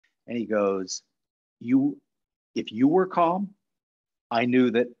And he goes, if you were calm, I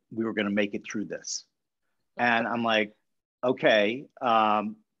knew that we were going to make it through this. And I'm like, okay,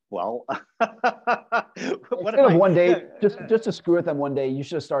 well, what if one day, just to screw with them one day, you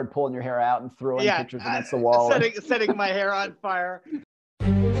should have started pulling your hair out and throwing pictures against the wall. Setting my hair on fire.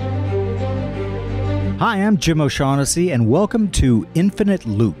 Hi, I'm Jim O'Shaughnessy, and welcome to Infinite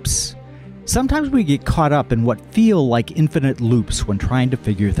Loops. Sometimes we get caught up in what feel like infinite loops when trying to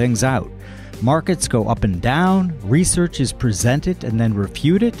figure things out. Markets go up and down, research is presented and then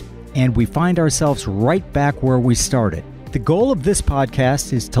refuted, and we find ourselves right back where we started. The goal of this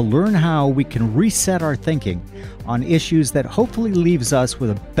podcast is to learn how we can reset our thinking on issues that hopefully leaves us with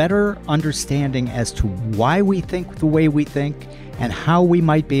a better understanding as to why we think the way we think and how we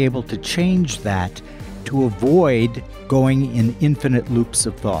might be able to change that to avoid going in infinite loops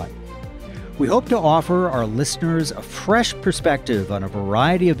of thought. We hope to offer our listeners a fresh perspective on a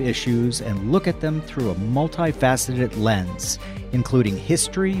variety of issues and look at them through a multifaceted lens, including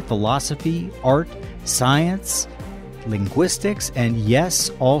history, philosophy, art, science, linguistics, and yes,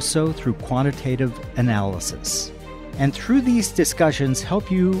 also through quantitative analysis. And through these discussions,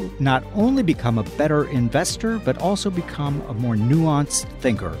 help you not only become a better investor, but also become a more nuanced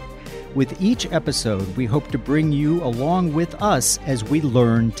thinker. With each episode, we hope to bring you along with us as we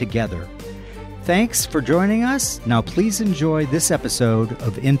learn together. Thanks for joining us. Now please enjoy this episode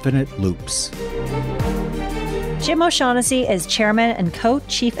of Infinite Loops. Jim O'Shaughnessy is Chairman and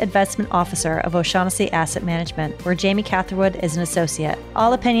Co-Chief Investment Officer of O'Shaughnessy Asset Management, where Jamie Catherwood is an associate.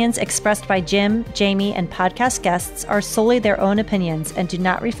 All opinions expressed by Jim, Jamie, and podcast guests are solely their own opinions and do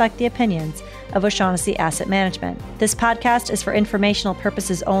not reflect the opinions of O'Shaughnessy Asset Management. This podcast is for informational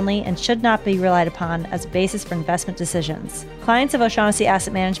purposes only and should not be relied upon as a basis for investment decisions. Clients of O'Shaughnessy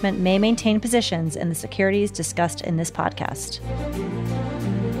Asset Management may maintain positions in the securities discussed in this podcast.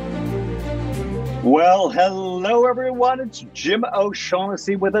 Well, hello, everyone. It's Jim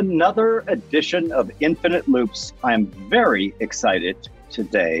O'Shaughnessy with another edition of Infinite Loops. I'm very excited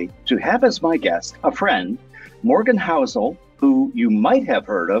today to have as my guest a friend, Morgan Housel, who you might have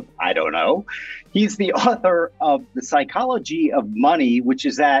heard of. I don't know. He's the author of The Psychology of Money, which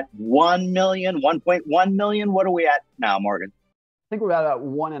is at 1 million, 1.1 million. What are we at now, Morgan? I think we're about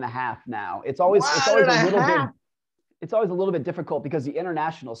 1.5 now. It's always a little bit difficult because the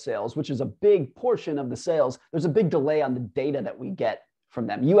international sales, which is a big portion of the sales, there's a big delay on the data that we get from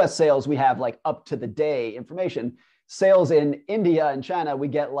them. US sales, we have like up to the day information. Sales in India and China, we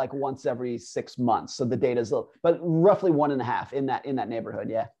get like once every 6 months. So the data is, but roughly 1.5 in that neighborhood.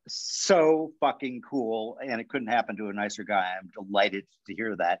 Yeah. So fucking cool. And it couldn't happen to a nicer guy. I'm delighted to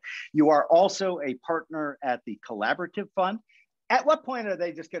hear that. You are also a partner at the Collaborative Fund. At what point are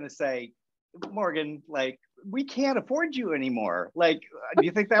they just going to say, Morgan, like, we can't afford you anymore? Like, do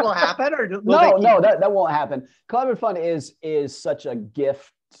you think that'll happen? Or no, that won't happen. Collaborative Fund is such a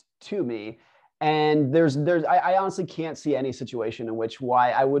gift to me. And I honestly can't see any situation in which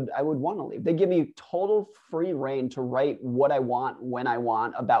why I would want to leave. They give me total free reign to write what I want, when I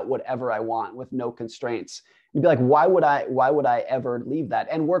want, about whatever I want with no constraints. You'd be like, why would I ever leave that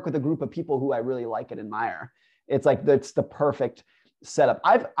and work with a group of people who I really like and admire? It's like, that's the perfect setup.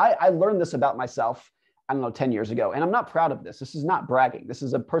 I learned this about myself, I don't know, 10 years ago. And I'm not proud of this. This is not bragging. This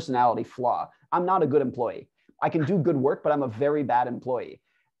is a personality flaw. I'm not a good employee. I can do good work, but I'm a very bad employee.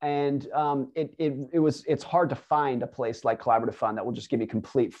 And it's hard to find a place like Collaborative Fund that will just give me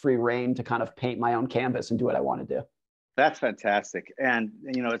complete free reign to kind of paint my own canvas and do what I want to do. That's fantastic. And,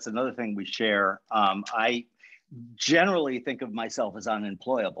 you know, it's another thing we share. I generally think of myself as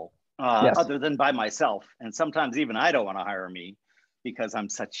unemployable, yes, other than by myself. And sometimes even I don't want to hire me because I'm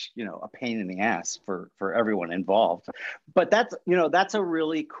such, a pain in the ass for everyone involved. But that's a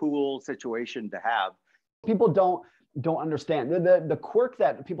really cool situation to have. People don't understand. The quirk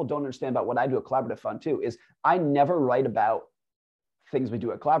that people don't understand about what I do at Collaborative Fund too is I never write about things we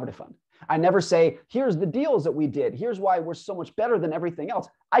do at Collaborative Fund. I never say, here's the deals that we did. Here's why we're so much better than everything else.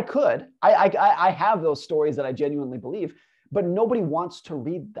 I could. I have those stories that I genuinely believe, but nobody wants to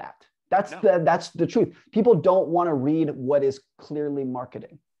read that. That's the truth. People don't want to read what is clearly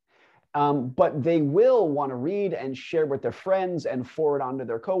marketing. But they will want to read and share with their friends and forward on to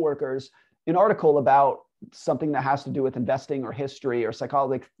their coworkers an article about something that has to do with investing or history or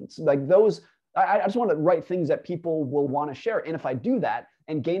psychology, like those. I just want to write things that people will want to share. And if I do that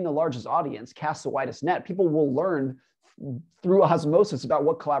and gain the largest audience, cast the widest net, people will learn through osmosis about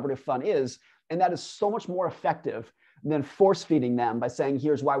what Collaborative Fund is. And that is so much more effective than force feeding them by saying,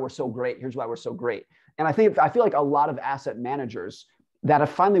 here's why we're so great. Here's why we're so great. And I feel like a lot of asset managers that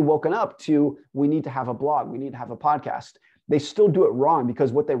have finally woken up to, we need to have a blog, we need to have a podcast. they still do it wrong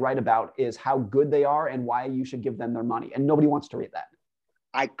because what they write about is how good they are and why you should give them their money. And nobody wants to read that.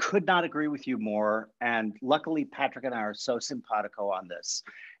 I could not agree with you more. And luckily, Patrick and I are so simpatico on this.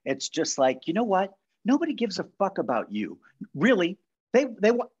 It's just like, you know what? Nobody gives a fuck about you. Really,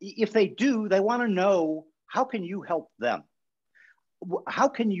 if they do, they want to know, how can you help them? How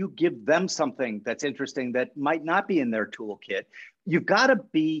can you give them something that's interesting that might not be in their toolkit? You've got to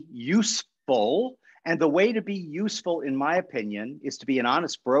be useful. And the way to be useful, in my opinion, is to be an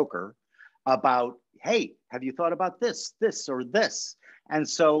honest broker about, hey, have you thought about this, or this? And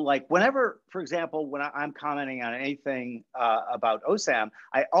so, like, whenever, for example, when I'm commenting on anything about OSAM,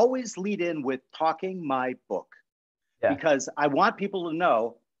 I always lead in with talking my book, because I want people to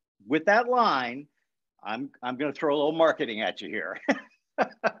know, with that line, I'm going to throw a little marketing at you here.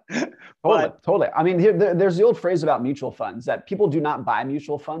 Totally. I mean, there's the old phrase about mutual funds that people do not buy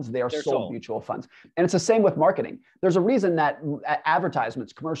mutual funds. They're sold mutual funds. And it's the same with marketing. There's a reason that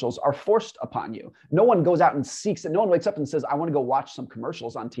advertisements, commercials are forced upon you. No one goes out and seeks it. No one wakes up and says, I want to go watch some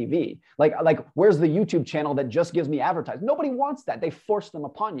commercials on TV. Like where's the YouTube channel that just gives me advertising? Nobody wants that. They force them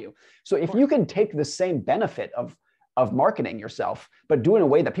upon you. So if you can take the same benefit of marketing yourself, but do it in a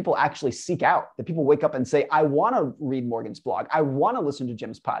way that people actually seek out, that people wake up and say, I want to read Morgan's blog. I want to listen to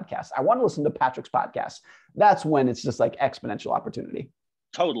Jim's podcast. I want to listen to Patrick's podcast. That's when it's just like exponential opportunity.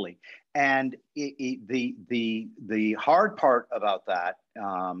 Totally. And the hard part about that,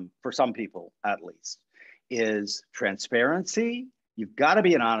 for some people at least, is transparency. You've got to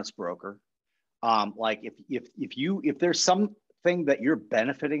be an honest broker. Like if there's something that you're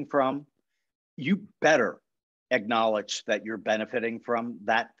benefiting from, you better acknowledge that you're benefiting from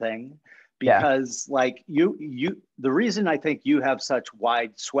that thing, because like the reason I think you have such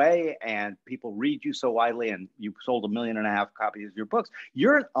wide sway and people read you so widely, and you sold 1.5 million copies of your books,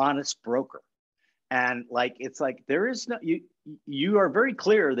 you're an honest broker. And like, it's like, there is no, you are very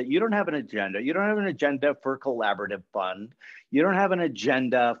clear that you don't have an agenda. You don't have an agenda for collaborative fund. You don't have an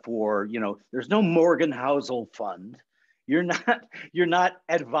agenda for, there's no Morgan Housel fund. You're not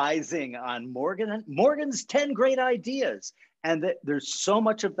advising on Morgan's 10 great ideas. And that there's so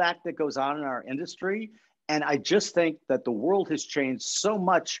much of that goes on in our industry. And I just think that the world has changed so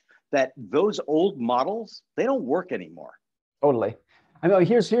much that those old models, they don't work anymore. Totally. I mean,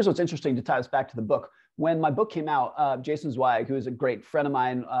 here's what's interesting to tie us back to the book. When my book came out, Jason Zweig, who is a great friend of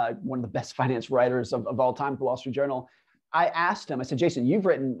mine, one of the best finance writers of all time for the Wall Street Journal, I asked him, I said, Jason, you've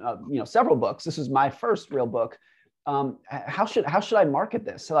written several books. This is my first real book. How should I market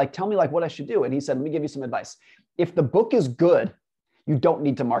this? So like, tell me like what I should do. And he said, let me give you some advice. If the book is good, you don't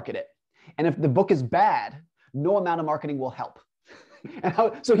need to market it. And if the book is bad, no amount of marketing will help.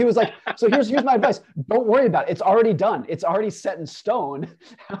 So he was like, so here's my advice. Don't worry about it. It's already done. It's already set in stone.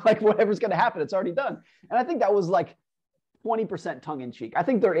 Like whatever's going to happen, it's already done. And I think that was like 20% tongue in cheek. I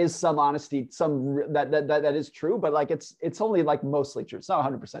think there is some honesty, that is true, but like it's only like mostly true. It's not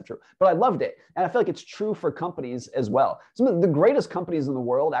 100% true, but I loved it. And I feel like it's true for companies as well. Some of the greatest companies in the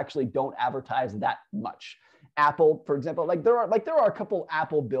world actually don't advertise that much. Apple, for example, there are a couple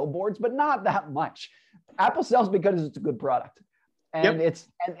Apple billboards, but not that much. Apple sells because it's a good product. And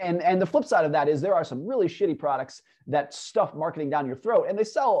and the flip side of that is there are some really shitty products that stuff marketing down your throat, and they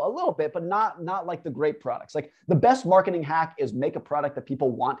sell a little bit, but not like the great products. Like the best marketing hack is make a product that people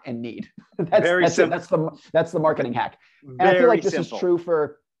want and need. That's simple. That's the marketing hack. And I feel like this is true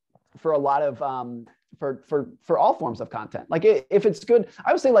for a lot of for all forms of content. Like if it's good,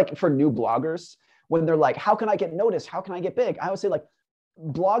 I would say like for new bloggers, when they're like, how can I get noticed? How can I get big? I would say like,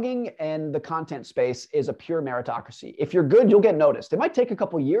 blogging and the content space is a pure meritocracy. If you're good, you'll get noticed. It might take a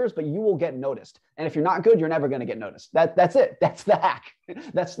couple of years, but you will get noticed. And if you're not good, you're never going to get noticed. That's it. That's the hack.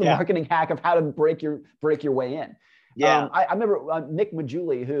 That's the marketing hack of how to break your way in. Yeah. I remember Nick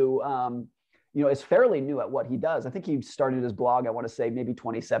Majuli, who is fairly new at what he does. I think he started his blog, I want to say maybe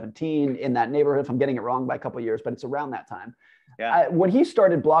 2017, in that neighborhood. If I'm getting it wrong by a couple of years, but it's around that time. Yeah. When he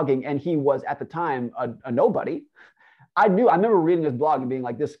started blogging, and he was at the time a nobody, I remember reading his blog and being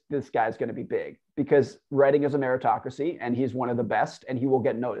like, this guy's going to be big, because writing is a meritocracy and he's one of the best, and he will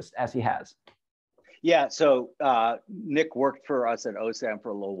get noticed, as he has. Yeah. So Nick worked for us at OSAM for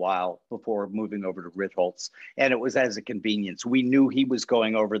a little while before moving over to Ritholtz, and it was as a convenience. We knew he was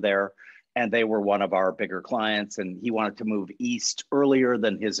going over there, and they were one of our bigger clients, and he wanted to move east earlier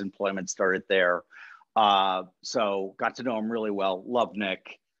than his employment started there. So got to know him really well. Love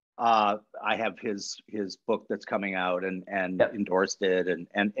Nick. I have his book that's coming out and endorsed it,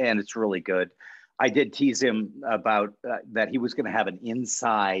 and it's really good. I did tease him about that he was going to have an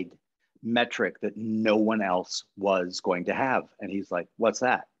inside metric that no one else was going to have. And he's like, what's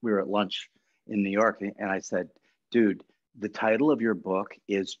that? We were at lunch in New York, and I said, dude, the title of your book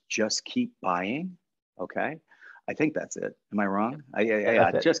is Just Keep Buying. Okay. I think that's it. Am I wrong?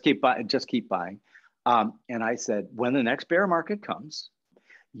 Yeah. Just keep buying. Just keep buying. And I said, when the next bear market comes,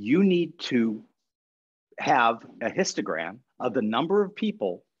 you need to have a histogram of the number of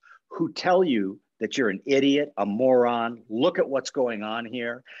people who tell you that you're an idiot, a moron. Look at what's going on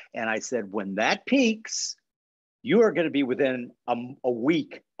here. And I said, when that peaks, you are going to be within a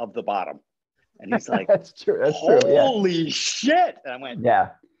week of the bottom. And he's like, that's true. That's holy shit. And I went, yeah.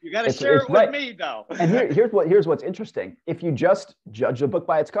 You got to share it with me, though. And here's what's interesting. If you just judge a book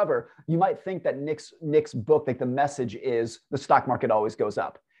by its cover, you might think that Nick's book, like the message is the stock market always goes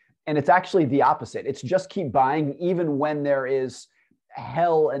up. And it's actually the opposite. It's just keep buying, even when there is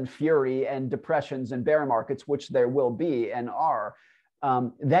hell and fury and depressions and bear markets, which there will be and are.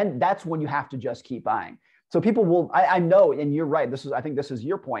 Then that's when you have to just keep buying. So people will, I know, and you're right. I think this is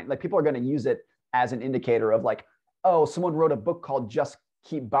your point. Like people are going to use it as an indicator of like, oh, someone wrote a book called Just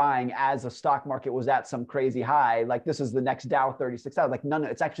Keep Buying as a stock market was at some crazy high. Like this is the next Dow 36,000. Like no,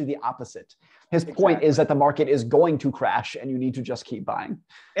 it's actually the opposite. His point is that the market is going to crash and you need to just keep buying.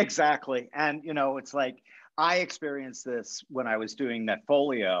 Exactly. And, it's like, I experienced this when I was doing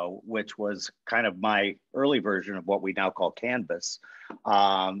Netfolio, which was kind of my early version of what we now call Canvas.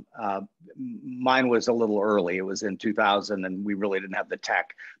 Mine was a little early. It was in 2000 and we really didn't have the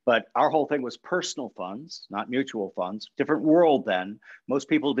tech. But our whole thing was personal funds, not mutual funds. Different world then. Most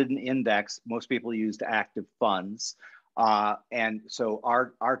people didn't index. Most people used active funds. And so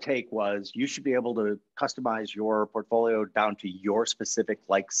our take was you should be able to customize your portfolio down to your specific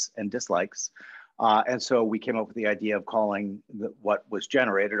likes and dislikes. And so we came up with the idea of calling what was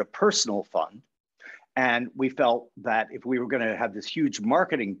generated a personal fund. And we felt that if we were going to have this huge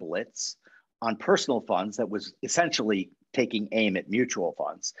marketing blitz on personal funds that was essentially taking aim at mutual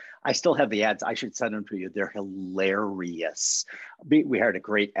funds. I still have the ads. I should send them to you. They're hilarious. We hired a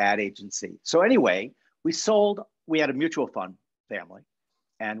great ad agency. So anyway, we had a mutual fund family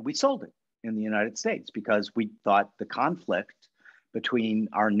and we sold it in the United States because we thought the conflict between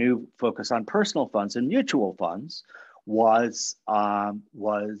our new focus on personal funds and mutual funds was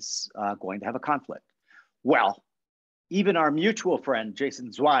going to have a conflict. Well, even our mutual friend,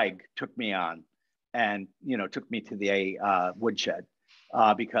 Jason Zweig, took me on and, took me to the woodshed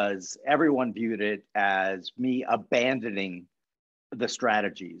because everyone viewed it as me abandoning the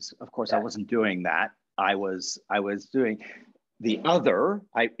strategies. Of course, I wasn't doing that. I was doing the other.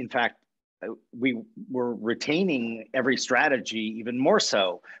 In fact, we were retaining every strategy even more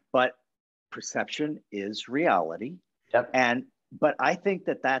so, but perception is reality. Yep. But I think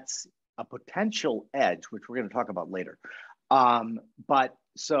that that's a potential edge, which we're going to talk about later. But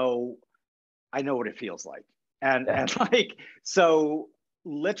so I know what it feels like. And like, so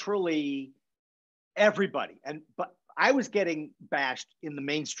literally everybody, but I was getting bashed in the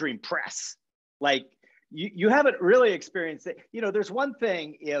mainstream press. Like, you haven't really experienced it. There's one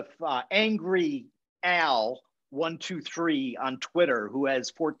thing if Angry Al 123 on Twitter, who has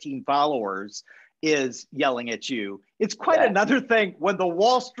 14 followers, is yelling at you. It's quite another thing when the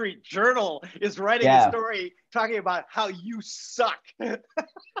Wall Street Journal is writing a story talking about how you suck.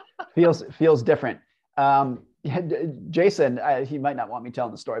 feels different. Jason, he might not want me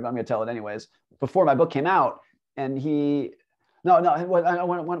telling the story, but I'm going to tell it anyways. Before my book came out, and I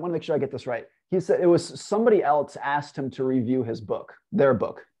want to make sure I get this right. He said it was somebody else asked him to review their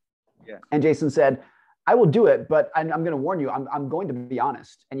book. Yeah. And Jason said, I will do it, but I'm going to warn you, I'm going to be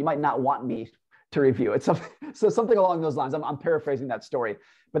honest, and you might not want me to review it. Something along those lines. I'm paraphrasing that story,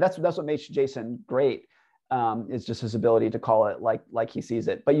 but that's what makes Jason great. Is just his ability to call it like he sees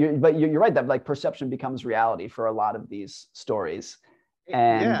it. But you're right that like perception becomes reality for a lot of these stories.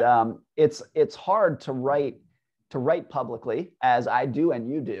 And it's hard to write publicly, as I do and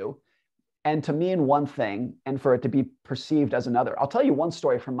you do, and to mean one thing and for it to be perceived as another. I'll tell you one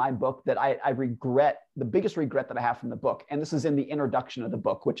story from my book that I regret, the biggest regret that I have from the book. And this is in the introduction of the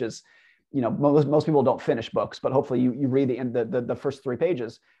book, which is, most people don't finish books, but hopefully you read the first 3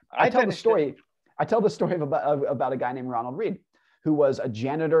 pages. I tell the story about a guy named Ronald Reed, who was a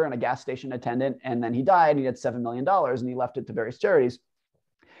janitor and a gas station attendant. And then he died, and he had $7 million and he left it to various charities.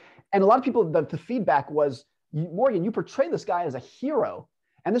 And a lot of people, the feedback was, Morgan, you portray this guy as a hero.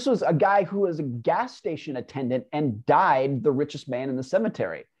 And this was a guy who was a gas station attendant and died the richest man in the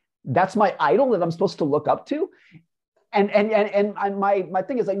cemetery. That's my idol that I'm supposed to look up to. And my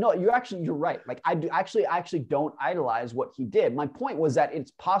thing is like, no, you're right. Like I actually don't idolize what he did. My point was that it's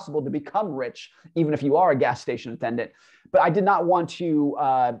possible to become rich, even if you are a gas station attendant. But I did not want to,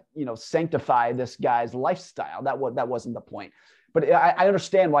 sanctify this guy's lifestyle. That wasn't the point. But I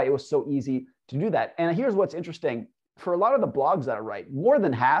understand why it was so easy to do that. And here's what's interesting for a lot of the blogs that I write, more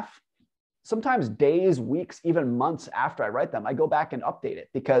than half, sometimes days, weeks, even months after I write them, I go back and update it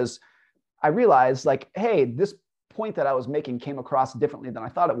because I realize like, hey, this point that I was making came across differently than I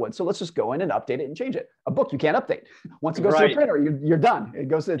thought it would. So let's just go in and update it and change it. A book you can't update. Once it goes to the printer, you're done.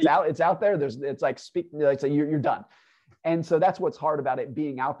 It's out there. It's like you're done. And so that's what's hard about it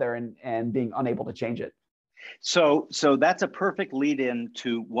being out there and being unable to change it. So that's a perfect lead in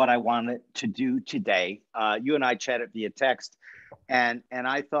to what I wanted to do today. You and I chatted via text, and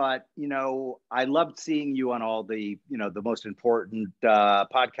I thought, I loved seeing you on all the, the most important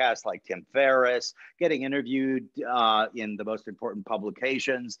podcasts like Tim Ferriss, getting interviewed in the most important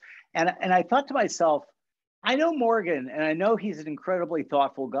publications. And I thought to myself, I know Morgan, and I know he's an incredibly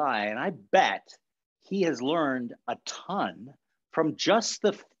thoughtful guy, and I bet he has learned a ton from just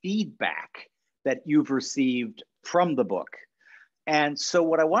the feedback that you've received from the book. And so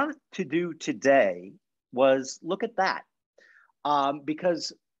what I wanted to do today was look at that.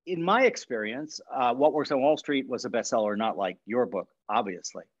 Because in my experience, What Works on Wall Street was a bestseller, not like your book,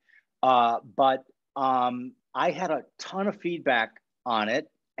 obviously. But I had a ton of feedback on it,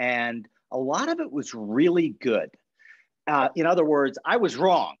 and a lot of it was really good. In other words, I was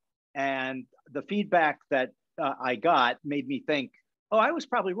wrong. And the feedback that I got made me think, oh, I was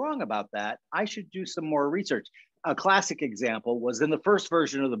probably wrong about that. I should do some more research. A classic example was in the first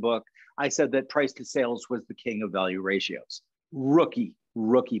version of the book, I said that price to sales was the king of value ratios. Rookie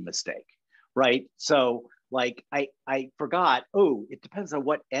mistake, right? So like I forgot, it depends on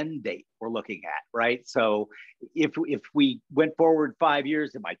what end date we're looking at, right? So if we went forward 5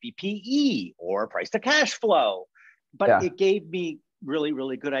 years, it might be PE or price to cash flow, but It gave me really,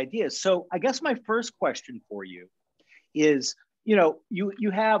 really good ideas. So I guess my first question for you is,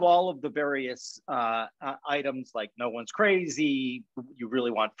 you have all of the various items like no one's crazy, you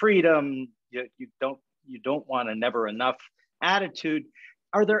really want freedom, you don't want a never enough attitude.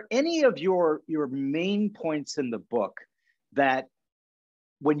 Are there any of your main points in the book that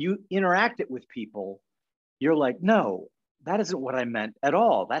when you interact it with people, you're like, no, that isn't what I meant at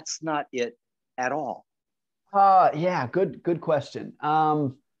all. That's not it at all. Yeah, good question.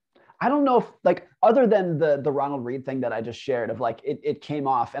 I don't know if like, other than the Ronald Reed thing that I just shared of like, it came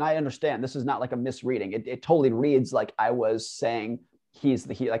off, and I understand this is not like a misreading. It totally reads like I was saying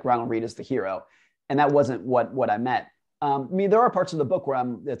like Ronald Reed is the hero. And that wasn't what I meant. I mean, there are parts of the book where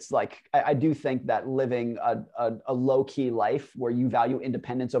it's like, I do think that living a low key life where you value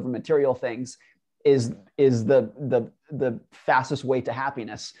independence over material things is the fastest way to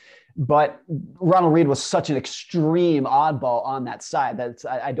happiness. But Ronald Reed was such an extreme oddball on that side that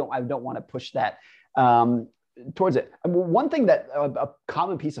I don't want to push that towards it. One thing that a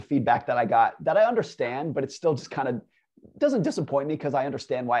common piece of feedback that I got that I understand, but it still just kind of doesn't disappoint me because I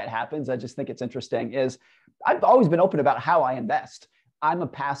understand why it happens. I just think it's interesting is I've always been open about how I invest. I'm a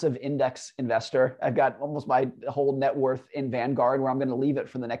passive index investor. I've got almost my whole net worth in Vanguard where I'm going to leave it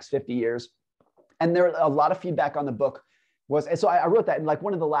for the next 50 years. And there a lot of feedback on the book was, and so I wrote that in like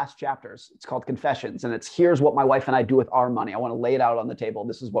one of the last chapters. It's called Confessions. And it's, here's what my wife and I do with our money. I want to lay it out on the table.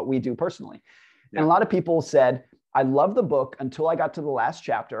 This is what we do personally. Yeah. And a lot of people said, I love the book until I got to the last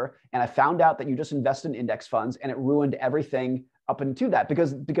chapter. And I found out that you just invest in index funds and it ruined everything up into that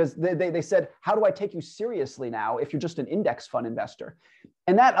because they said, how do I take you seriously now if you're just an index fund investor?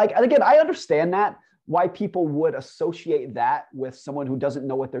 And that, like, again, I understand that why people would associate that with someone who doesn't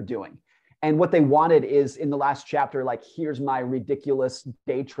know what they're doing. And what they wanted is in the last chapter, like, here's my ridiculous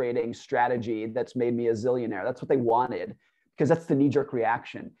day trading strategy that's made me a zillionaire. That's what they wanted because that's the knee-jerk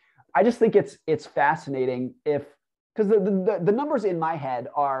reaction. I just think it's fascinating because the numbers in my head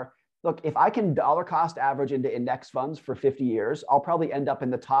are, look, if I can dollar cost average into index funds for 50 years, I'll probably end up in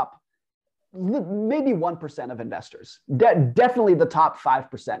the top, maybe 1% of investors, definitely the top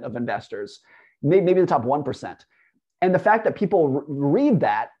 5% of investors, maybe the top 1%. And the fact that people read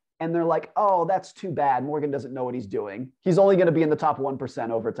that and they're like, oh, that's too bad. Morgan doesn't know what he's doing. He's only going to be in the top 1%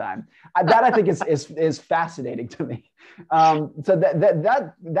 over time. That I think is fascinating to me. So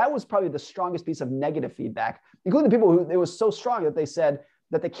that was probably the strongest piece of negative feedback, including the people who, it was so strong that they said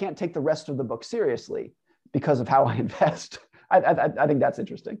that they can't take the rest of the book seriously because of how I invest. I think that's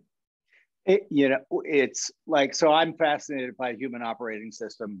interesting. It's like, so I'm fascinated by human operating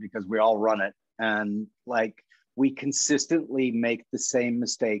system because we all run it. And like, we consistently make the same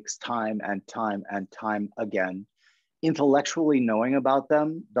mistakes time and time and time again. Intellectually knowing about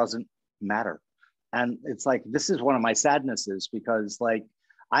them doesn't matter. And it's like, this is one of my sadnesses because like,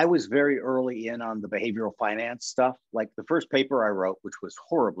 I was very early in on the behavioral finance stuff. Like the first paper I wrote, which was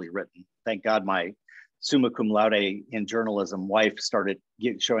horribly written. Thank God my summa cum laude in journalism wife started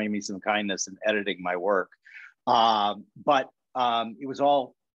showing me some kindness and editing my work. But it was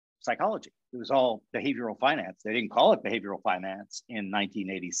all psychology. It was all behavioral finance. They didn't call it behavioral finance in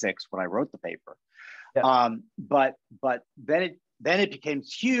 1986 when I wrote the paper. Yeah. But then it became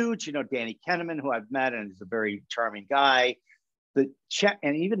huge. You know, Danny Kahneman, who I've met, and is a very charming guy.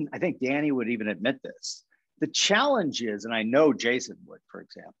 And even I think Danny would even admit this. The challenge is, and I know Jason would, for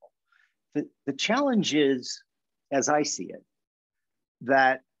example, the challenge is, as I see it,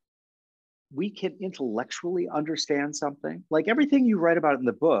 that we can intellectually understand something. Like everything you write about in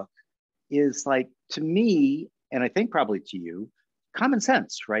the book is, like, to me, and I think probably to you, common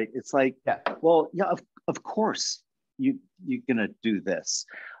sense, right? It's like, Yeah. well, yeah, of course you're gonna do this.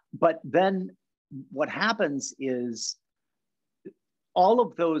 But then what happens is all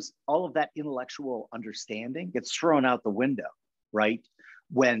of that intellectual understanding gets thrown out the window, right?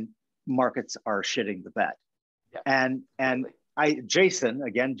 When markets are shitting the bed. Yeah. And Jason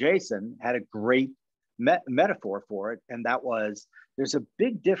had a great metaphor for it. And that was, there's a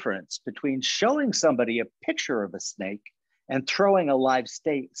big difference between showing somebody a picture of a snake and throwing a live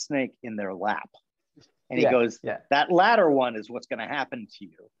snake in their lap. And he goes, that latter one is what's going to happen to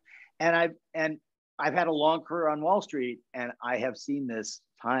you. And I've had a long career on Wall Street, and I have seen this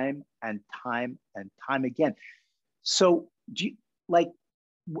time and time and time again. So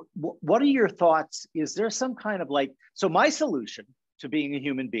what are your thoughts? Is there some kind of so my solution to being a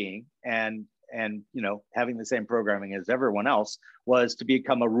human being and having the same programming as everyone else was to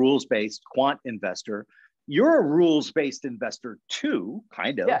become a rules-based quant investor. You're a rules-based investor too,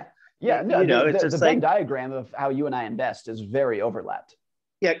 kind of. Yeah. No, it's just the Venn diagram of how you and I invest is very overlapped.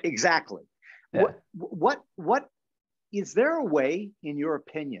 Yeah, exactly. Yeah. What is there a way, in your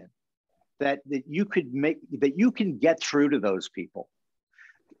opinion, that you can get through to those people?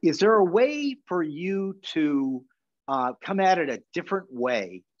 Is there a way for you to come at it a different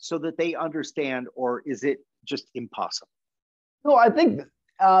way so that they understand, or is it just impossible? No, I think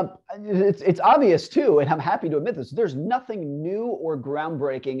it's obvious too, and I'm happy to admit this. There's nothing new or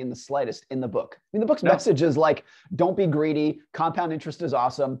groundbreaking in the slightest in the book. I mean, the book's message is like, don't be greedy, compound interest is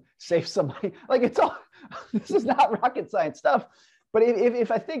awesome, save some money. Like, it's all, this is not rocket science stuff. But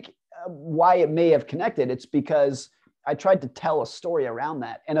if I think why it may have connected, it's because I tried to tell a story around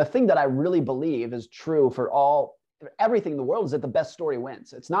that. And a thing that I really believe is true for everything in the world is that the best story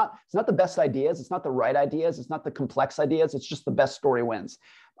wins. It's not the best ideas. It's not the right ideas. It's not the complex ideas. It's just the best story wins.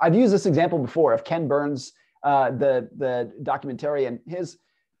 I've used this example before of Ken Burns, the documentarian.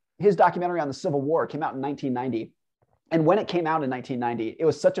 His documentary on the Civil War came out in 1990. And when it came out in 1990, it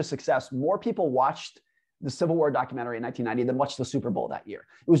was such a success. More people watched the Civil War documentary in 1990 than watched the Super Bowl that year.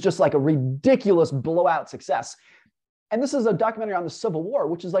 It was just like a ridiculous blowout success. And this is a documentary on the Civil War,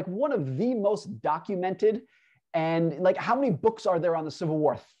 which is like one of the most documented. And like, how many books are there on the Civil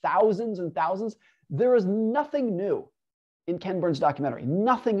War? Thousands and thousands. There is nothing new in Ken Burns' documentary.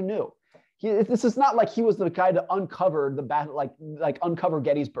 Nothing new. This is not like he was the guy to uncover the battle, like uncover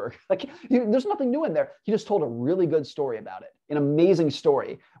Gettysburg. There's nothing new in there. He just told a really good story about it, an amazing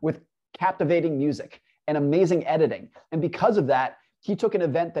story with captivating music and amazing editing. And because of that, he took an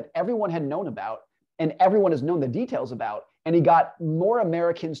event that everyone had known about and everyone has known the details about, and he got more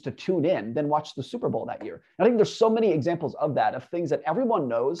Americans to tune in than watch the Super Bowl that year. And I think there's so many examples of that, of things that everyone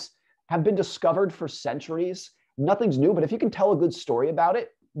knows, have been discovered for centuries. Nothing's new, but if you can tell a good story about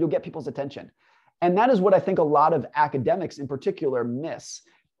it, you'll get people's attention. And that is what I think a lot of academics in particular miss,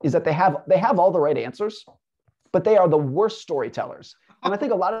 is that they have all the right answers, but they are the worst storytellers. And I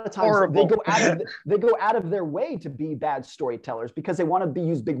think a lot of the times they go out of their way to be bad storytellers because they want to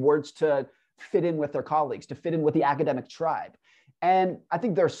use big words to fit in with their colleagues, to fit in with the academic tribe. And I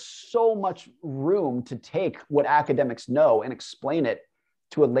think there's so much room to take what academics know and explain it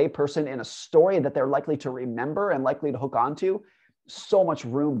to a layperson in a story that they're likely to remember and likely to hook onto. So much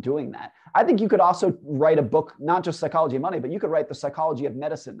room doing that. I think you could also write a book, not just Psychology of Money, but you could write the psychology of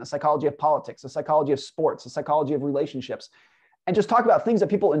medicine, the psychology of politics, the psychology of sports, the psychology of relationships, and just talk about things that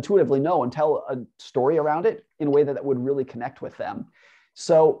people intuitively know and tell a story around it in a way that would really connect with them.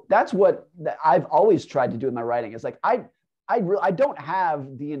 So that's what I've always tried to do in my writing, is like, I don't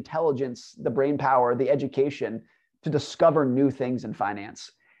have the intelligence, the brain power, the education to discover new things in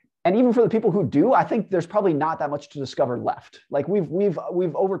finance. And even for the people who do, I think there's probably not that much to discover left. Like we've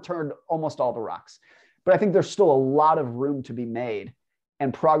overturned almost all the rocks, but I think there's still a lot of room to be made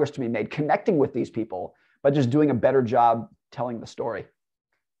and progress to be made connecting with these people by just doing a better job telling the story.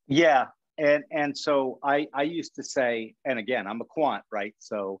 Yeah. And so I used to say, and again, I'm a quant, right?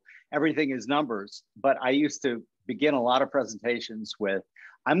 So everything is numbers, but I used to begin a lot of presentations with,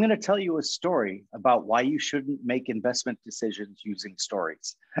 I'm going to tell you a story about why you shouldn't make investment decisions using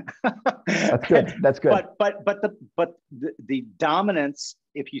stories. That's good. That's good. The dominance,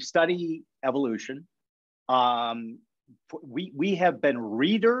 if you study evolution, we have been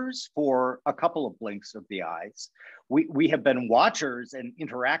readers for a couple of blinks of the eyes. We have been watchers and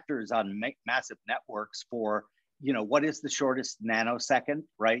interactors on massive networks for, what is the shortest nanosecond,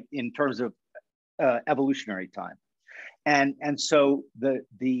 right? In terms of evolutionary time. And so the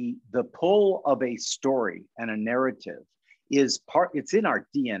pull of a story and a narrative it's in our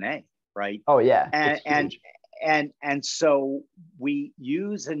DNA, right? Oh yeah. And so we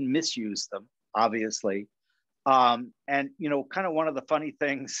use and misuse them, obviously. And kind of one of the funny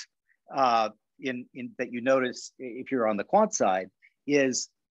things in that you notice if you're on the quant side is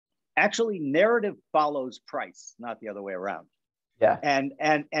actually narrative follows price, not the other way around. Yeah. And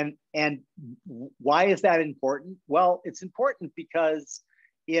why is that important? Well, it's important because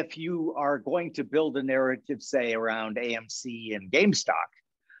if you are going to build a narrative, say around AMC and GameStop,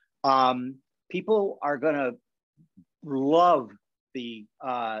 people are going to love the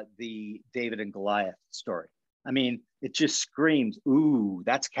David and Goliath story. I mean, it just screams, ooh,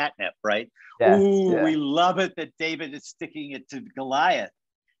 that's catnip, right? Yeah. Ooh, Yeah. we love it that David is sticking it to Goliath.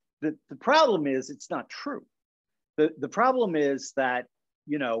 The problem is it's not true. The problem is that,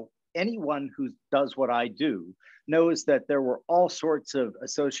 anyone who does what I do knows that there were all sorts of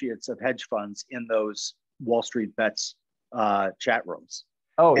associates of hedge funds in those Wall Street Bets chat rooms.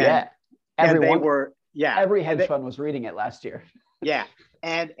 Oh, yeah. Every hedge fund was reading it last year. Yeah.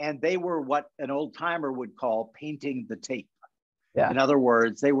 And they were what an old timer would call painting the tape. Yeah. In other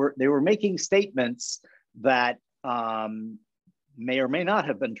words, they were making statements that may or may not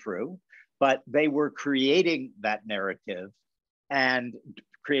have been true, but they were creating that narrative and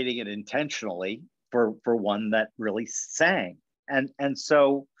creating it intentionally for one that really sang. And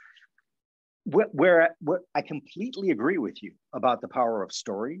so where I completely agree with you about the power of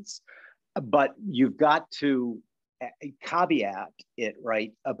stories, but you've got to caveat it,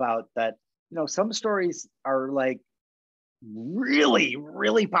 right, about that, some stories are like really,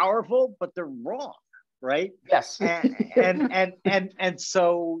 really powerful, but they're wrong. Right. Yes. and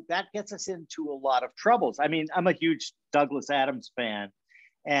so that gets us into a lot of troubles. I mean, I'm a huge Douglas Adams fan,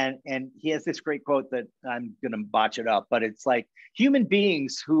 and he has this great quote that I'm going to botch it up, but it's like human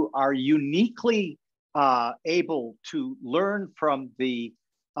beings who are uniquely able to learn from the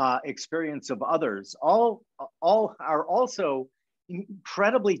experience of others all are also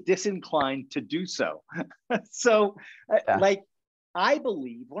incredibly disinclined to do so. So I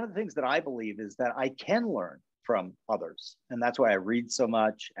believe one of the things that I believe is that I can learn from others. And that's why I read so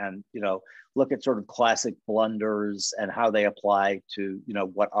much and, look at sort of classic blunders and how they apply to,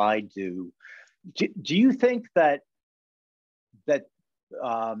 what I do. Do you think that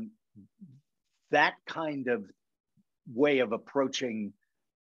kind of way of approaching,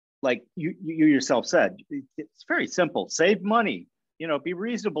 like you yourself said, it's very simple, save money, be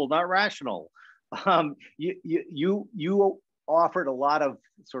reasonable, not rational. You offered a lot of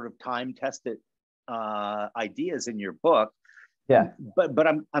sort of time-tested ideas in your book. Yeah. But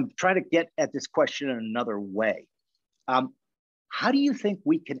I'm trying to get at this question in another way. How do you think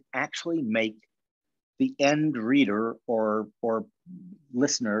we can actually make the end reader or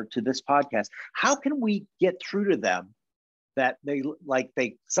listener to this podcast, how can we get through to them that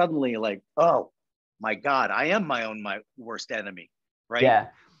they suddenly like, oh my God, I am my worst enemy, right? Yeah.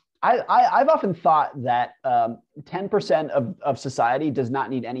 I've often thought that 10% of society does not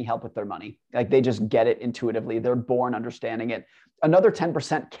need any help with their money. Like they just get it intuitively. They're born understanding it. Another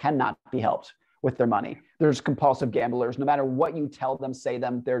 10% cannot be helped with their money. There's compulsive gamblers. No matter what you tell them, say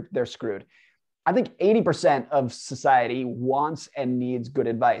them, they're screwed. I think 80% of society wants and needs good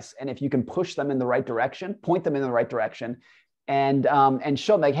advice. And if you can push them in the right direction, point them in the right direction, and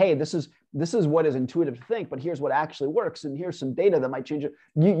show them like, hey, this is what is intuitive to think, but here's what actually works, and here's some data that might change it.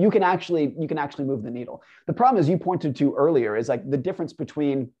 You can actually move the needle. The problem, as you pointed to earlier, is like the difference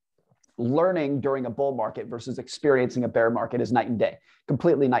between learning during a bull market versus experiencing a bear market is night and day,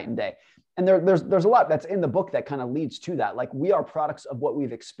 completely night and day. And there's a lot that's in the book that kind of leads to that. Like we are products of what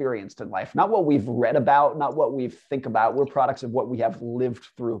we've experienced in life, not what we've read about, not what we think about. We're products of what we have lived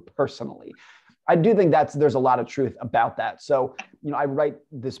through personally. I do think there's a lot of truth about that. So, I write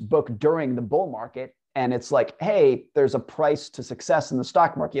this book during the bull market, and it's like, hey, there's a price to success in the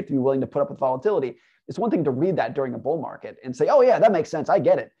stock market. You have to be willing to put up with volatility. It's one thing to read that during a bull market and say, oh yeah, that makes sense. I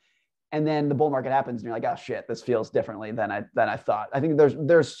get it. And then the bull market happens and you're like, oh shit, this feels differently than I thought. I think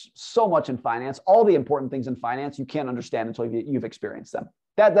there's so much in finance. All the important things in finance you can't understand until you've experienced them.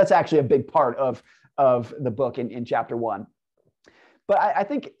 That's actually a big part of the book in chapter 1. But I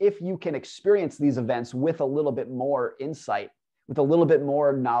think if you can experience these events with a little bit more insight, with a little bit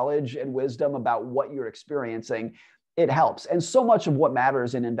more knowledge and wisdom about what you're experiencing, it helps. And so much of what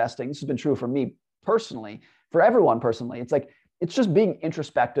matters in investing, this has been true for me personally, for everyone personally, it's just being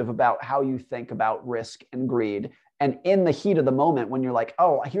introspective about how you think about risk and greed. And in the heat of the moment, when you're like,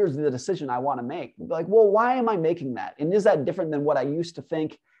 oh, here's the decision I want to make, be like, well, why am I making that? And is that different than what I used to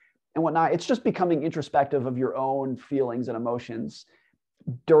think and whatnot? It's just becoming introspective of your own feelings and emotions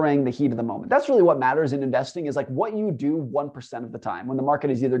during the heat of the moment. That's really what matters in investing, is like what you do 1% of the time when the market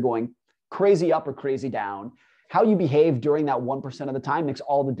is either going crazy up or crazy down. How you behave during that 1% of the time makes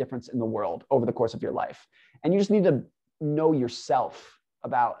all the difference in the world over the course of your life. And you just need to know yourself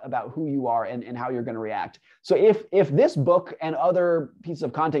about who you are and how you're going to react. So if this book and other pieces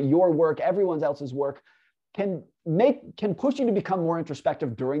of content, your work, everyone else's work, can push you to become more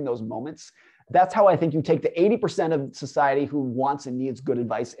introspective during those moments, that's how I think you take the 80% of society who wants and needs good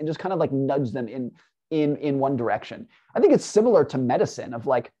advice and just kind of like nudge them in one direction. I think it's similar to medicine of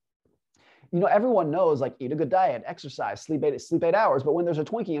like, you know, everyone knows like eat a good diet, exercise, sleep 8 hours, but when there's a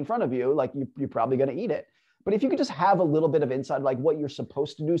Twinkie in front of you, like you're probably going to eat it. But if you could just have a little bit of insight, like what you're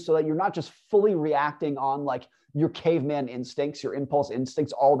supposed to do, so that you're not just fully reacting on like your caveman instincts, your impulse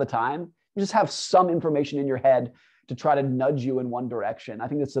instincts all the time, you just have some information in your head to try to nudge you in one direction. I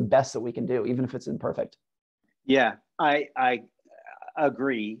think that's the best that we can do, even if it's imperfect. Yeah, I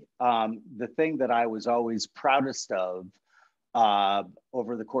agree. The thing that I was always proudest of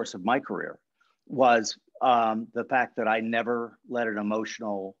over the course of my career was the fact that I never let an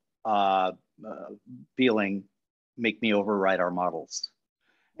emotional feeling make me override our models.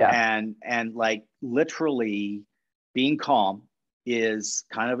 Yeah. And like literally being calm is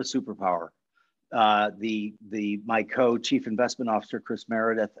kind of a superpower. My co-chief investment officer, Chris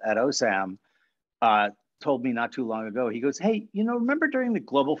Meredith at OSAM, told me not too long ago, he goes, hey, you know, remember during the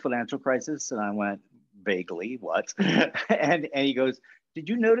global financial crisis? And I went, vaguely, what? and he goes, did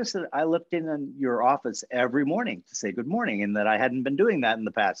you notice that I looked in your office every morning to say good morning and that I hadn't been doing that in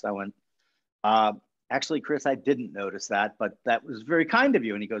the past? I went, actually, Chris, I didn't notice that, but that was very kind of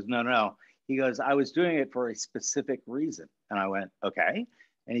you. And he goes, no. He goes, I was doing it for a specific reason. And I went, okay.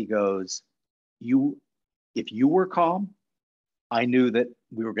 And he goes, if you were calm, I knew that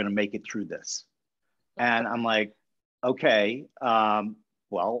we were going to make it through this. And I'm like, okay,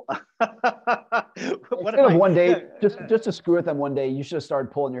 well, what if one day, just to screw with them one day, you should have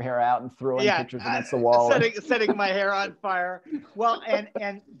started pulling your hair out and throwing pictures against the wall. Setting my hair on fire. Well,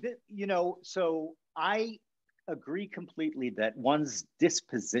 you know, so I agree completely that one's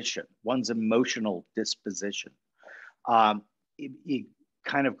disposition, one's emotional disposition, it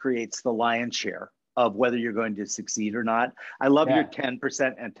kind of creates the lion's share of whether you're going to succeed or not. I love your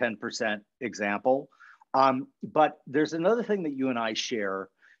 10% and 10% example. But there's another thing that you and I share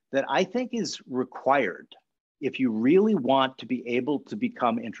that I think is required if you really want to be able to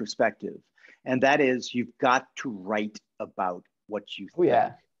become introspective. And that is, you've got to write about what you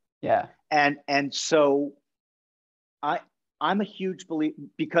think. Yeah. And so I'm a huge believer,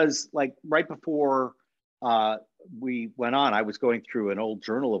 because like right before we went on, I was going through an old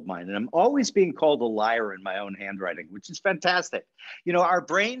journal of mine, and I'm always being called a liar in my own handwriting, which is fantastic. You know, our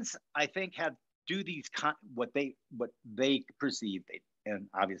brains, I think, do these what they perceive. And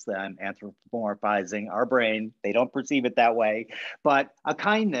obviously I'm anthropomorphizing our brain. They don't perceive it that way. But a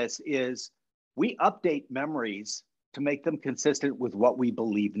kindness is we update memories to make them consistent with what we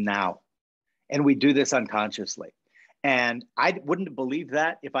believe now. And we do this unconsciously. And I wouldn't have believed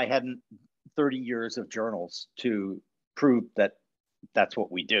that if I hadn't 30 years of journals to prove that that's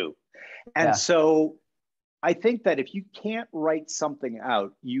what we do. And so I think that if you can't write something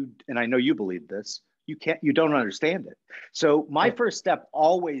out, and I know you believe this, you don't understand it. So my first step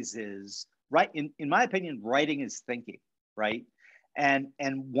always is, in my opinion, writing is thinking, right? And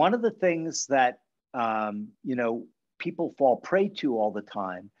one of the things that you know, people fall prey to all the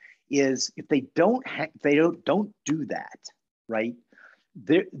time is if they don't do that, right?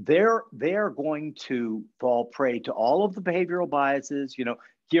 They're going to fall prey to all of the behavioral biases. You know,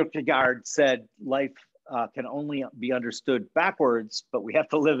 Kierkegaard said life can only be understood backwards, but we have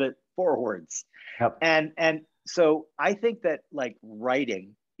to live it forwards. Yep. And so I think that like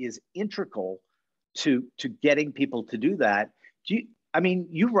writing is integral to getting people to do that.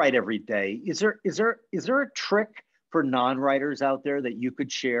 You write every day. Is there a trick for non-writers out there that you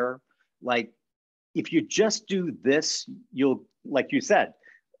could share? Like, if you just do this, you'll, like you said,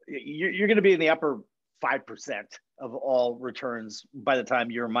 you're going to be in the upper 5% of all returns by the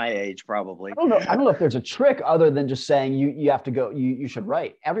time you're my age, probably. I don't know if there's a trick other than just saying you have to go, you should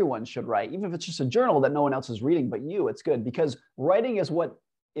write. Everyone should write, even if it's just a journal that no one else is reading but you. It's good because writing is what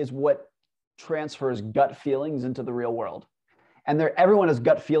transfers gut feelings into the real world. And everyone has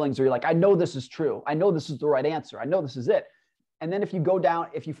gut feelings where you're like, I know this is true. I know this is the right answer. I know this is it. And then if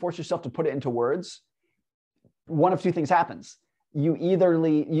you force yourself to put it into words, one of two things happens. You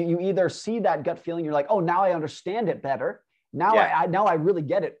either see that gut feeling, you're like, oh, now I understand it better. Now I really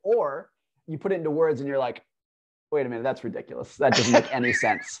get it. Or you put it into words and you're like, wait a minute, that's ridiculous. That doesn't make any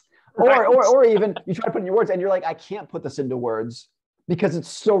sense. Right. Or even you try to put it in your words and you're like, I can't put this into words because it's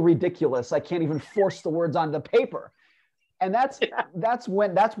so ridiculous. I can't even force the words onto the paper. And that's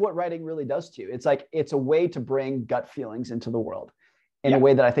what writing really does to you. It's like, it's a way to bring gut feelings into the world in a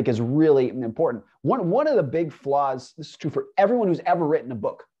way that I think is really important. One of the big flaws, this is true for everyone who's ever written a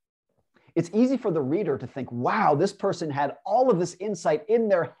book. It's easy for the reader to think, wow, this person had all of this insight in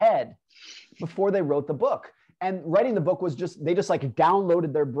their head before they wrote the book. And writing the book was they just like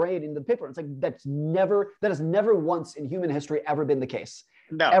downloaded their brain into the paper. It's like, that has never once in human history ever been the case.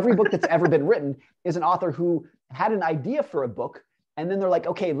 No. Every book that's ever been written is an author who had an idea for a book. And then they're like,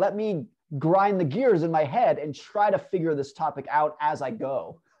 okay, let me grind the gears in my head and try to figure this topic out as I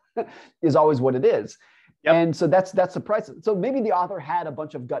go is always what it is. Yep. And so that's the price. So maybe the author had a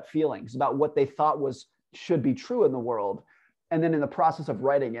bunch of gut feelings about what they thought should be true in the world. And then in the process of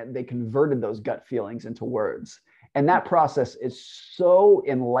writing it, they converted those gut feelings into words. And that process is so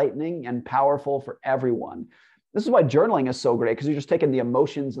enlightening and powerful for everyone. This is why journaling is so great, because you're just taking the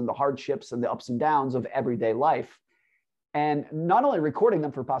emotions and the hardships and the ups and downs of everyday life and not only recording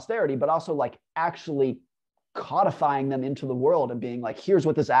them for posterity, but also like actually codifying them into the world and being like, here's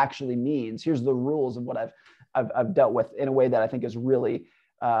what this actually means. Here's the rules of what I've dealt with in a way that I think is really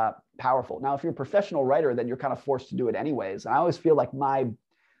powerful. Now, if you're a professional writer, then you're kind of forced to do it anyways. And I always feel like my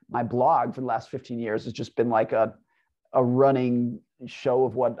blog for the last 15 years has just been like a running show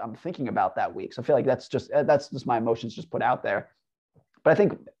of what I'm thinking about that week. So I feel like that's just my emotions just put out there. But I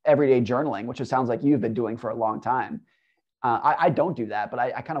think everyday journaling, which it sounds like you've been doing for a long time, I don't do that, but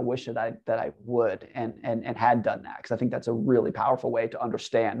I kind of wish that I would and had done that, because I think that's a really powerful way to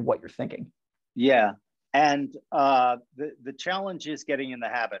understand what you're thinking. Yeah. And the challenge is getting in the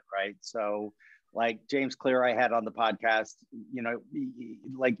habit, right? So like James Clear I had on the podcast,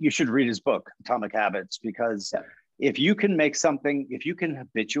 like you should read his book, Atomic Habits, because if you can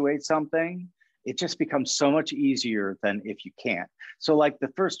habituate something, it just becomes so much easier than if you can't. So like the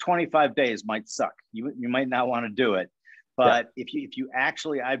first 25 days might suck. You might not want to do it. But if you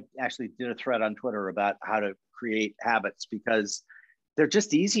actually, I actually did a thread on Twitter about how to create habits, because they're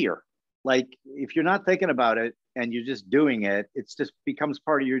just easier. Like if you're not thinking about it and you're just doing it, it's just becomes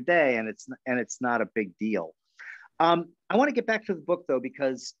part of your day, and it's not a big deal. I want to get back to the book though,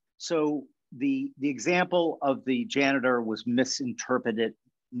 because so the example of the janitor was misinterpreted,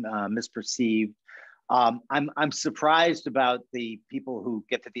 misperceived. I'm surprised about the people who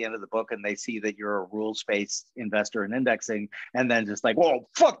get to the end of the book and they see that you're a rules-based investor in indexing, and then just like, whoa,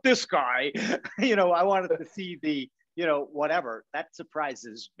 fuck this guy. I wanted to see the, whatever. That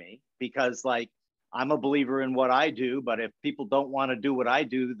surprises me, because like, I'm a believer in what I do, but if people don't want to do what I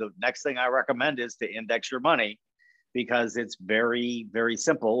do, the next thing I recommend is to index your money, because it's very, very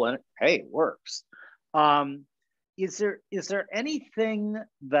simple and hey, it works. Is there anything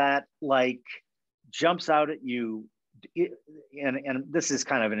that like jumps out at you, and this is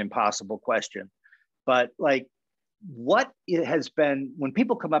kind of an impossible question, but like, what it has been when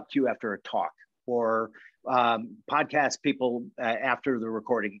people come up to you after a talk or podcast people after the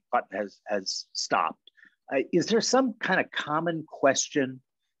recording button has stopped, is there some kind of common question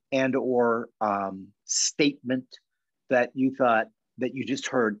and or statement that you thought that you just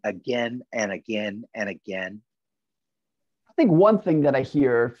heard again and again and again? I think one thing that I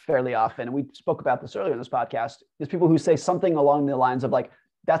hear fairly often, and we spoke about this earlier in this podcast, is people who say something along the lines of like,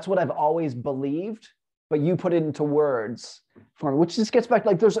 that's what I've always believed, but you put it into words for me, which just gets back to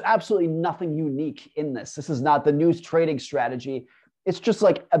like, there's absolutely nothing unique in this. This is not the news trading strategy. It's just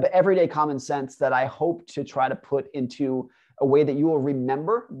like everyday common sense that I hope to try to put into a way that you will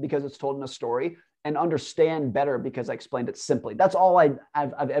remember because it's told in a story, and understand better because I explained it simply. That's all I've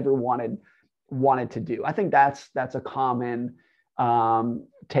ever wanted to do. I think that's a common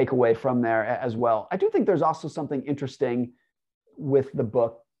takeaway from there as well. I do think there's also something interesting with the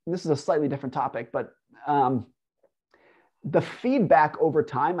book. This is a slightly different topic, but the feedback over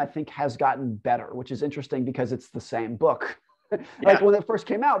time, I think, has gotten better, which is interesting because it's the same book. Like when it first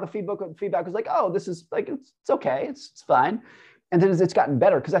came out, the feedback was like, oh, this is like, it's okay. It's fine. And then it's gotten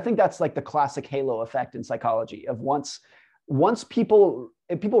better, because I think that's like the classic halo effect in psychology of once if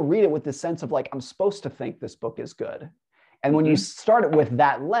people read it with this sense of like, I'm supposed to think this book is good. And when you start it with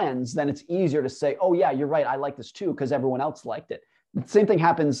that lens, then it's easier to say, oh yeah, you're right, I like this too, because everyone else liked it. The same thing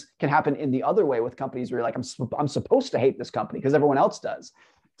can happen in the other way with companies where you're like, I'm supposed to hate this company because everyone else does.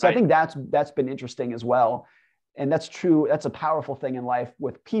 So right. I think that's been interesting as well. And that's true. That's a powerful thing in life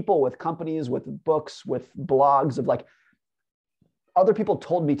with people, with companies, with books, with blogs of like, other people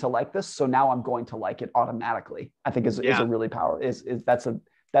told me to like this, so now I'm going to like it automatically. I think is a really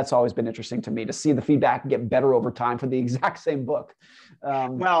that's always been interesting to me, to see the feedback get better over time for the exact same book.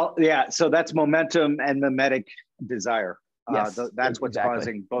 So that's momentum and mimetic desire. Yes, that's what's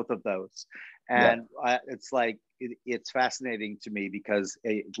causing both of those. And it's like, it's fascinating to me because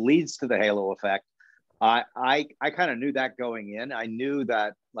it leads to the halo effect. I kind of knew that going in. I knew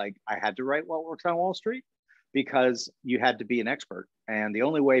that like I had to write What Works on Wall Street, because you had to be an expert. And the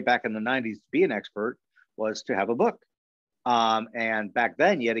only way back in the 90s to be an expert was to have a book. And back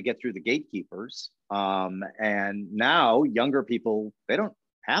then you had to get through the gatekeepers. And now younger people, they don't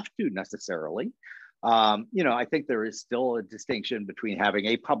have to necessarily. I think there is still a distinction between having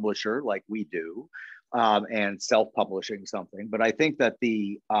a publisher like we do and self-publishing something. But I think that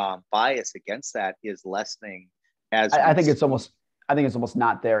the bias against that is lessening as I think it's almost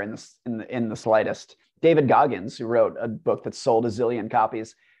not there in the slightest. David Goggins, who wrote a book that sold a zillion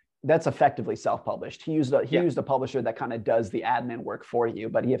copies, that's effectively self-published. He used a publisher that kind of does the admin work for you,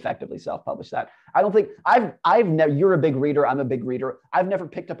 but he effectively self-published that. I don't think I've never, you're a big reader, I'm a big reader. I've never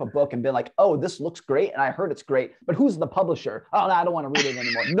picked up a book and been like, oh, this looks great, and I heard it's great, but who's the publisher? Oh, no, I don't want to read it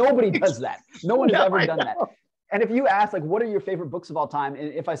anymore. Nobody does that. No one has ever done that. And if you ask, like, what are your favorite books of all time?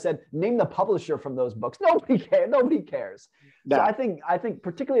 And if I said, name the publisher from those books, nobody cares. No. So I think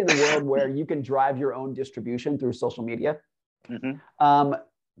particularly in the world where you can drive your own distribution through social media, I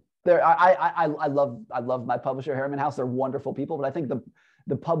love my publisher, Harriman House. They're wonderful people, but I think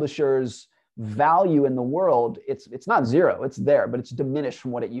the publisher's value in the world, it's not zero, it's there, but it's diminished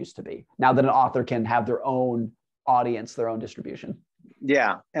from what it used to be. Now that an author can have their own audience, their own distribution.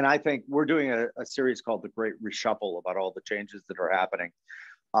 Yeah. And I think we're doing a series called The Great Reshuffle about all the changes that are happening.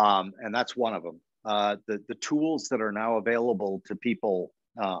 And that's one of them. The tools that are now available to people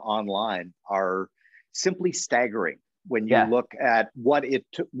online are simply staggering when you look at what it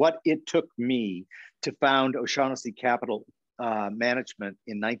took me to found O'Shaughnessy Capital Management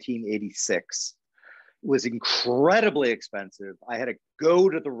in 1986. It was incredibly expensive. I had to go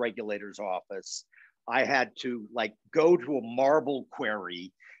to the regulator's office. I had to go to a marble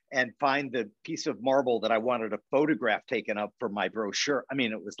quarry and find the piece of marble that I wanted a photograph taken up for my brochure. I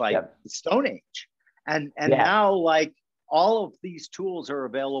mean, it was like the Stone Age. And now all of these tools are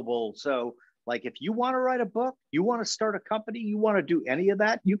available. So if you want to write a book, you want to start a company, you want to do any of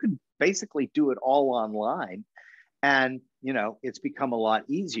that, you can basically do it all online. And, it's become a lot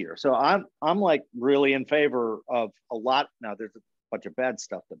easier. So I'm really in favor of a lot. Now there's a bunch of bad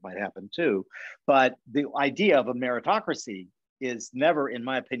stuff that might happen too, but the idea of a meritocracy is never, in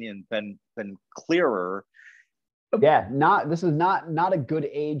my opinion, been clearer. This is not a good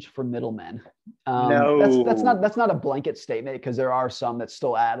age for middlemen. No, that's not a blanket statement, because there are some that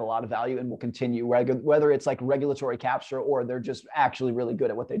still add a lot of value and will continue, whether it's like regulatory capture or they're just actually really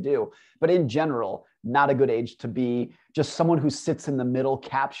good at what they do. But in general, not a good age to be just someone who sits in the middle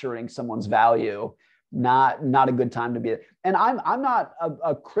capturing someone's value. Not a good time to be. And I'm not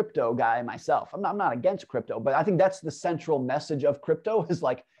a crypto guy myself. I'm not against crypto, but I think that's the central message of crypto is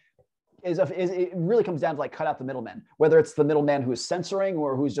it really comes down to cut out the middleman, whether it's the middleman who's censoring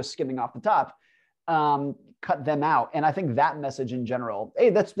or who's just skimming off the top, cut them out. And I think that message in general,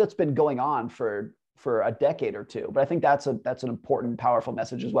 that's been going on for a decade or two, but I think that's an important, powerful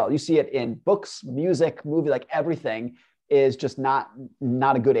message as well. You see it in books, music, movie, everything is just not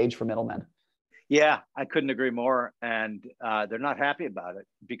a good age for middlemen. Yeah, I couldn't agree more. And they're not happy about it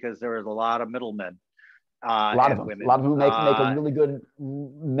because there is a lot of middlemen. A lot of them who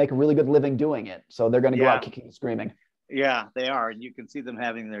make a really good living doing it. So they're going to go out kicking and screaming. Yeah, they are. And you can see them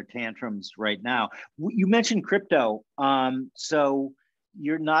having their tantrums right now. You mentioned crypto. So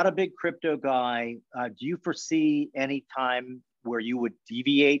you're not a big crypto guy. Do you foresee any time where you would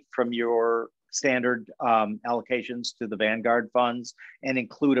deviate from your standard allocations to the Vanguard funds and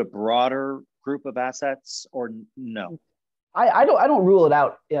include a broader group of assets, or no? I don't rule it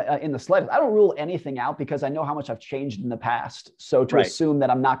out in the slightest. I don't rule anything out because I know how much I've changed in the past. So to assume that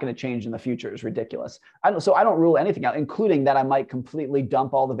I'm not going to change in the future is ridiculous. So I don't rule anything out, including that I might completely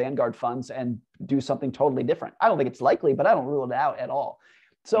dump all the Vanguard funds and do something totally different. I don't think it's likely, but I don't rule it out at all.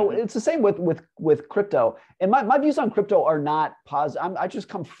 So it's the same with crypto. And my views on crypto are not positive. I just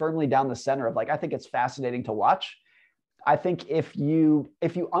come firmly down the center of like, I think it's fascinating to watch. I think if you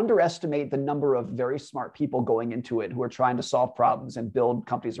underestimate the number of very smart people going into it who are trying to solve problems and build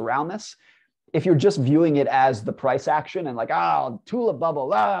companies around this, if you're just viewing it as the price action and like, tulip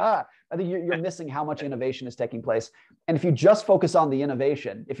bubble, I think you're missing how much innovation is taking place. And if you just focus on the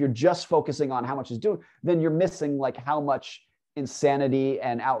innovation, if you're just focusing on how much is doing, then you're missing like how much insanity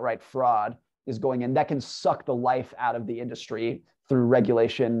and outright fraud is going in that can suck the life out of the industry through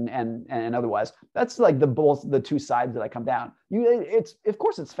regulation and otherwise. That's like both the two sides that I come down. Of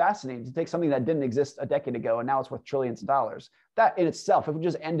course it's fascinating to take something that didn't exist a decade ago and now it's worth trillions of dollars. That in itself, if it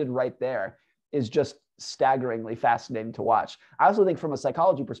just ended right there, is just staggeringly fascinating to watch. I also think from a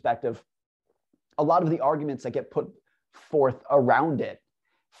psychology perspective, a lot of the arguments that get put forth around it,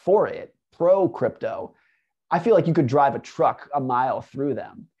 pro crypto, I feel like you could drive a truck a mile through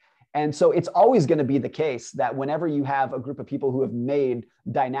them. And so it's always going to be the case that whenever you have a group of people who have made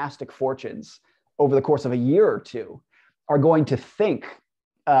dynastic fortunes over the course of a year or two are going to think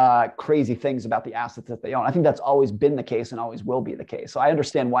crazy things about the assets that they own. I think that's always been the case and always will be the case. So I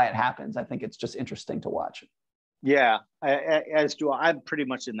understand why it happens. I think it's just interesting to watch. Yeah, as do I. I'm pretty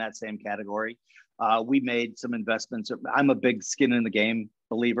much in that same category. We made some investments. I'm a big skin in the game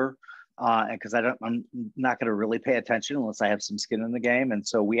believer, because I'm not going to really pay attention unless I have some skin in the game. And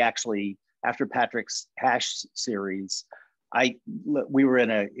so we actually, after Patrick's hash series, we were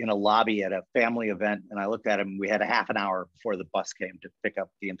in a lobby at a family event, and I looked at him. We had a half an hour before the bus came to pick up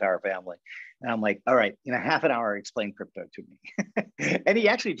the entire family, and I'm like, "All right, in a half an hour, explain crypto to me." And he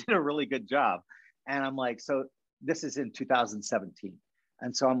actually did a really good job. And I'm like, "So this is in 2017,"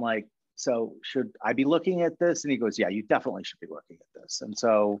 and so I'm like, "So should I be looking at this?" And he goes, "Yeah, you definitely should be looking at this." And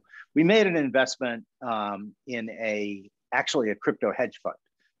so we made an investment in actually a crypto hedge fund,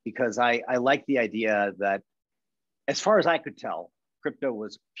 because I like the idea that, as far as I could tell, crypto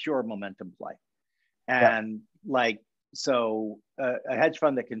was pure momentum play. And a hedge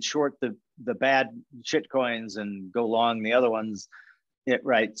fund that can short the bad shit coins and go long the other ones.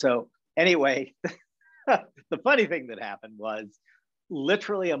 Right. So anyway, the funny thing that happened was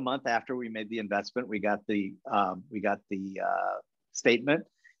literally a month after we made the investment, we got the statement.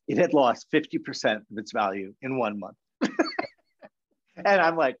 It had lost 50% of its value in 1 month. And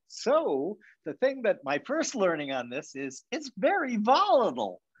I'm like, so the thing that my first learning on this is it's very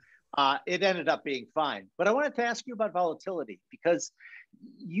volatile. It ended up being fine. But I wanted to ask you about volatility, because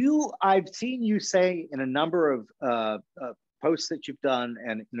I've seen you say in a number of posts that you've done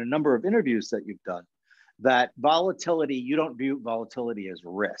and in a number of interviews that you've done that you don't view volatility as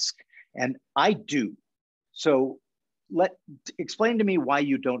risk. And I do. So explain to me why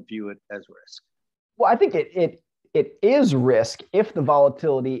you don't view it as risk. Well, I think it is risk if the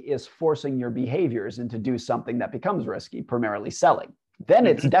volatility is forcing your behaviors into do something that becomes risky, primarily selling. Then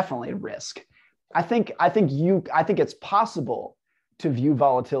it's definitely risk. I think it's possible to view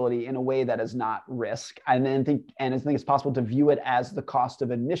volatility in a way that is not risk. I think it's possible to view it as the cost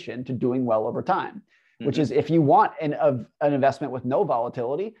of admission to doing well over time, which is, if you want an investment with no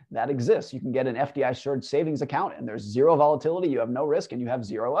volatility, that exists. You can get an FDI insured savings account and there's zero volatility, you have no risk, and you have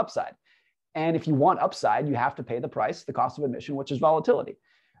zero upside. And if you want upside, you have to pay the price, the cost of admission, which is volatility.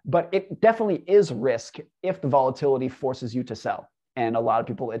 But it definitely is risk if the volatility forces you to sell. And a lot of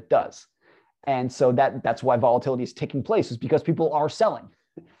people, it does. And so that's why volatility is taking place, is because people are selling.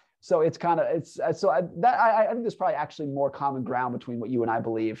 So I think there's probably actually more common ground between what you and I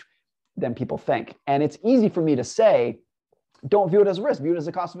believe than people think. And it's easy for me to say, don't view it as a risk, view it as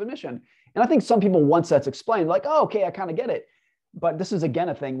a cost of admission. And I think some people, once that's explained, like, oh, okay, I kind of get it. But this is, again,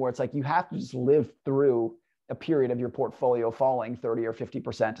 a thing where it's like you have to just live through a period of your portfolio falling 30 or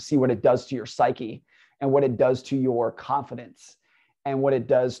 50% to see what it does to your psyche and what it does to your confidence and what it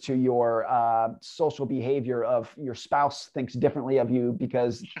does to your social behavior of your spouse thinks differently of you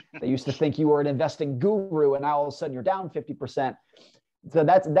because they used to think you were an investing guru and now all of a sudden you're down 50%. So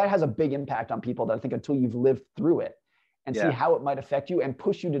that has a big impact on people, that I think until you've lived through it and see how it might affect you and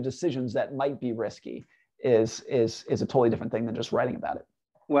push you to decisions that might be risky is a totally different thing than just writing about it.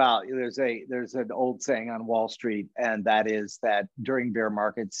 Well, there's an old saying on Wall Street, and that is that during bear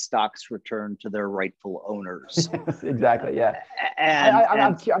markets, stocks return to their rightful owners. Exactly. Yeah.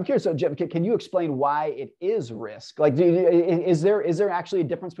 I'm curious. So, Jim, can you explain why it is risk? Like, is there actually a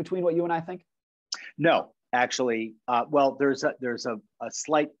difference between what you and I think? No, actually. Well, there's a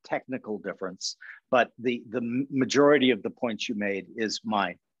slight technical difference, but the majority of the points you made is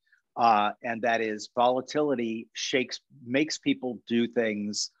mine. And that is, volatility makes people do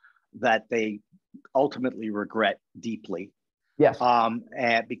things that they ultimately regret deeply. Yes.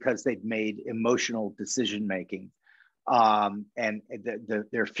 And because they've made emotional decision making, and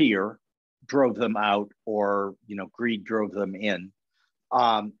their fear drove them out, or greed drove them in,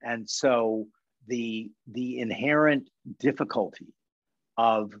 and so the inherent difficulty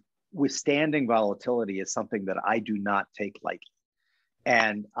of withstanding volatility is something that I do not take lightly.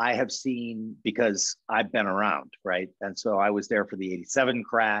 And I have seen, because I've been around, right? And so I was there for the '87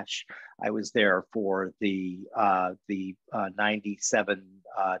 crash. I was there for the '97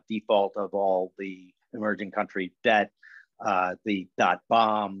 default of all the emerging country debt, the dot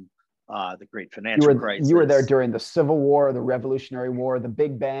bomb, the great financial crisis. You were there during the Civil War, the Revolutionary War, the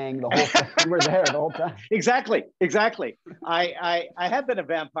Big Bang, the whole thing. You were there the whole time. Exactly. I have been a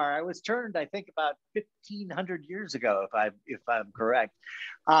vampire. I was turned, I think, about 1,500 years ago, if I'm correct.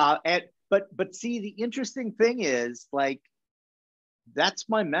 But see, the interesting thing is, like, that's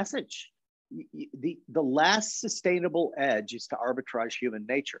my message. The last sustainable edge is to arbitrage human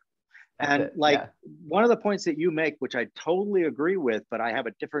nature. And one of the points that you make, which I totally agree with, but I have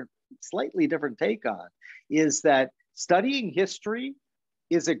a slightly different take on, is that studying history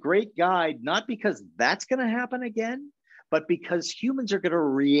is a great guide, not because that's going to happen again, but because humans are going to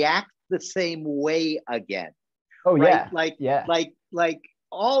react the same way again. Oh, right? Yeah. Like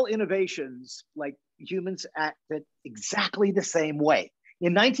all innovations, like humans acted exactly the same way.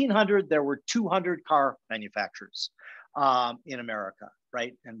 In 1900, there were 200 car manufacturers in America.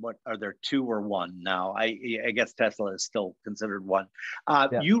 Right. And what are there, 2 or 1 now? I guess Tesla is still considered 1.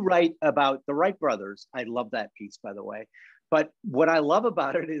 You write about the Wright brothers. I love that piece, by the way. But what I love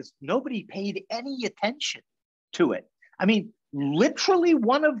about it is nobody paid any attention to it. I mean, literally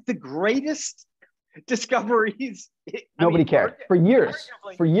one of the greatest discoveries. Nobody cared for years.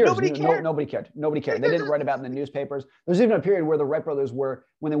 Nobody cared. Nobody cared. They didn't write about it in the newspapers. There's even a period where the Wright brothers were,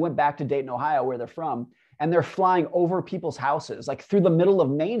 when they went back to Dayton, Ohio, where they're from, and they're flying over people's houses, like through the middle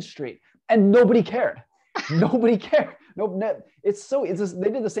of Main Street, and nobody cared. Nobody cared. No, they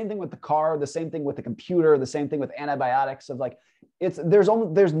did the same thing with the car, the same thing with the computer, the same thing with antibiotics. Of like,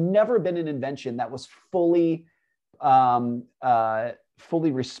 there's never been an invention that was fully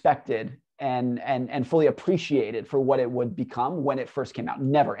respected and fully appreciated for what it would become when it first came out.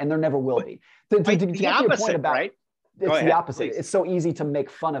 Never, and there never will be. To get to your point about, right? It's the opposite. Please. It's so easy to make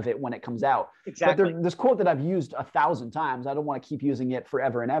fun of it when it comes out. Exactly. But this quote that I've used 1,000 times, I don't want to keep using it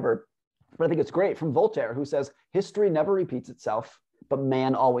forever and ever, but I think it's great, from Voltaire, who says, history never repeats itself, but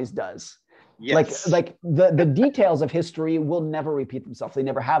man always does. Yes. Like the details of history will never repeat themselves. They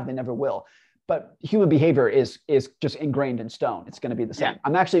never have, they never will. But human behavior is just ingrained in stone. It's going to be the same. Yeah.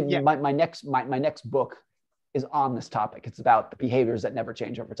 I'm actually, my next book is on this topic. It's about the behaviors that never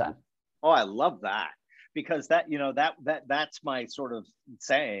change over time. Oh, I love that. Because that's my sort of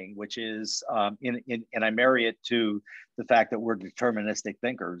saying, which is, and I marry it to the fact that we're deterministic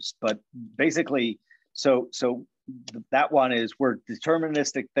thinkers. But basically, so that one is, we're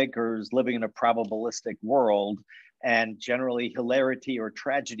deterministic thinkers living in a probabilistic world, and generally hilarity or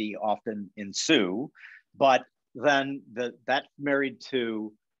tragedy often ensue. But then that married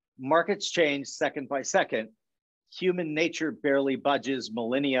to markets change second by second, human nature barely budges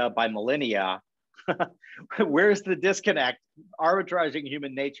millennia by millennia. Where's the disconnect? Arbitraging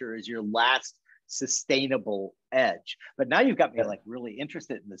human nature is your last sustainable edge. But now you've got me like really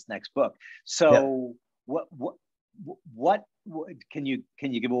interested in this next book. So what can you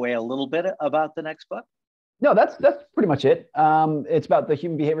give away a little bit about the next book? No, that's pretty much it. It's about the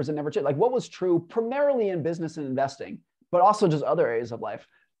human behaviors that never change. Like, what was true primarily in business and investing, but also just other areas of life.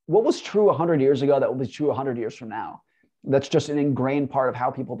 What was true 100 years ago that will be true 100 years from now? That's just an ingrained part of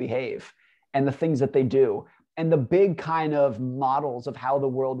how people behave and the things that they do, and the big kind of models of how the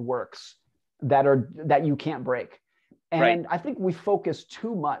world works that you can't break. And I think we focus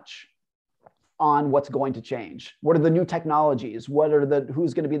too much on what's going to change. What are the new technologies?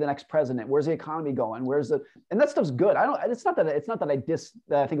 Who's going to be the next president? Where's the economy going? And that stuff's good. It's not that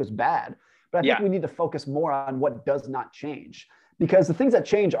I think it's bad, but I think we need to focus more on what does not change, because the things that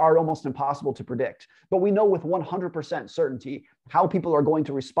change are almost impossible to predict. But we know with 100% certainty how people are going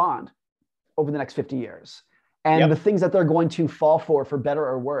to respond over the next 50 years. And the things that they're going to fall for better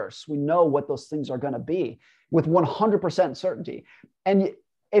or worse, we know what those things are going to be with 100% certainty. And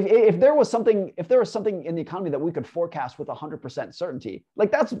if there was something in the economy that we could forecast with 100% certainty, like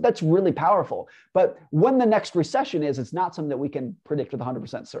that's really powerful. But when the next recession is, it's not something that we can predict with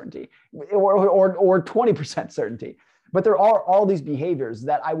 100% certainty or 20% certainty. But there are all these behaviors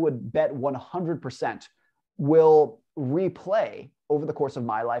that I would bet 100% will replay over the course of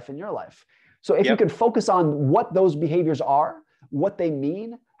my life and your life. So if you can focus on what those behaviors are, what they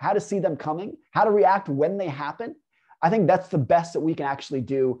mean, how to see them coming, how to react when they happen, I think that's the best that we can actually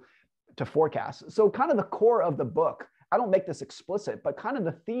do to forecast. So kind of the core of the book, I don't make this explicit, but kind of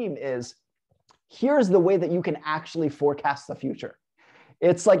the theme is, here's the way that you can actually forecast the future.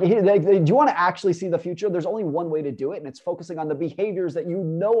 It's like, do you want to actually see the future? There's only one way to do it, and it's focusing on the behaviors that you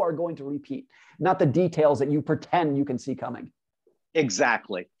know are going to repeat, not the details that you pretend you can see coming.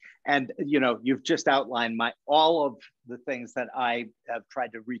 Exactly. And, you've just outlined all of the things that I have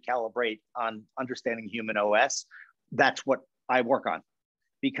tried to recalibrate on understanding human OS. That's what I work on,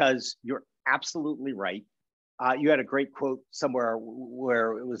 because you're absolutely right. You had a great quote somewhere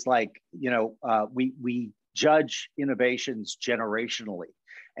where it was like, we judge innovations generationally.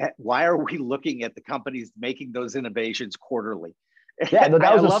 Why are we looking at the companies making those innovations quarterly? Yeah,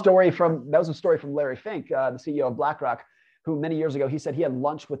 that was a story from Larry Fink, the CEO of BlackRock, who many years ago, he said he had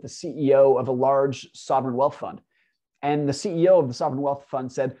lunch with the CEO of a large sovereign wealth fund. And the CEO of the sovereign wealth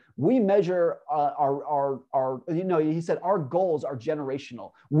fund said, we measure he said, our goals are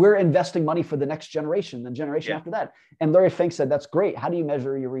generational. We're investing money for the next generation, the generation after that. And Larry Fink said, that's great. How do you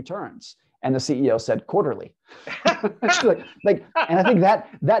measure your returns? And the CEO said, quarterly. And I think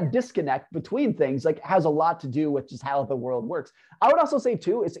that disconnect between things has a lot to do with just how the world works. I would also say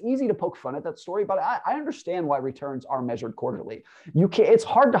too, it's easy to poke fun at that story, but I understand why returns are measured quarterly. It's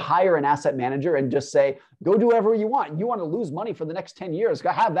hard to hire an asset manager and just say, go do whatever you want. You want to lose money for the next 10 years, go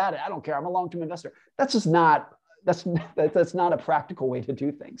have that. I don't care. I'm a long-term investor. That's just not a practical way to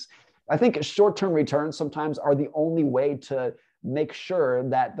do things. I think short-term returns sometimes are the only way to make sure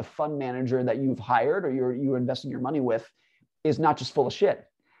that the fund manager that you've hired or you're investing your money with is not just full of shit.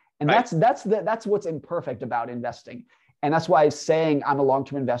 And right. that's what's imperfect about investing. And that's why saying I'm a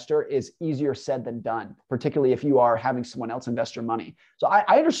long-term investor is easier said than done, particularly if you are having someone else invest your money. So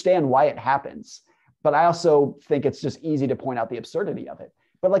I understand why it happens, but I also think it's just easy to point out the absurdity of it.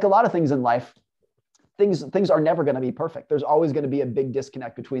 But like a lot of things in life, things are never going to be perfect. There's always going to be a big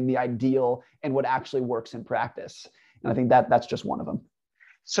disconnect between the ideal and what actually works in practice. And I think that's just one of them.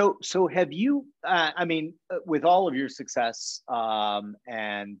 So have you, with all of your success,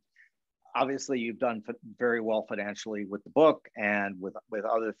 and obviously you've done very well financially with the book and with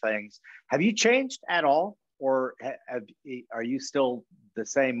other things, have you changed at all? Or are you still the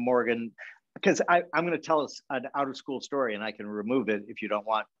same Morgan? Because I'm going to tell us an out of school story, and I can remove it if you don't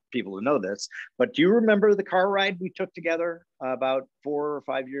want people to know this. But do you remember the car ride we took together about 4 or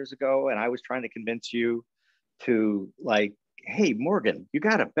 5 years ago? And I was trying to convince you to hey, Morgan, you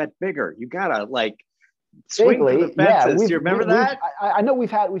got to bet bigger. You got to swing for the fences. You remember that? I know we've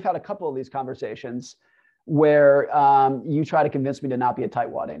had a couple of these conversations where you try to convince me to not be a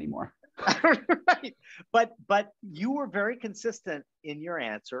tightwad anymore. Right. But you were very consistent in your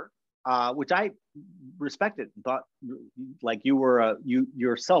answer, which I respected and thought you were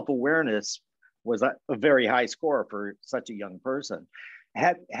your self-awareness was a very high score for such a young person.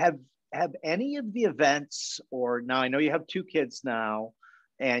 Have any of the events, or now I know you have 2 kids now,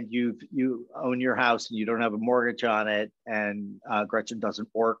 and you own your house and you don't have a mortgage on it, and Gretchen doesn't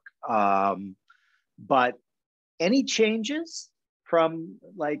work, but any changes from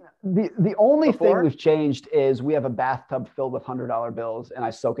the only thing we've changed is we have a bathtub filled with $100 bills, and I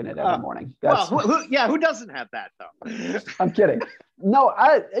soak in it every morning. Who doesn't have that though? I'm kidding. No,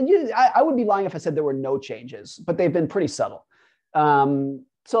 I would be lying if I said there were no changes, but they've been pretty subtle.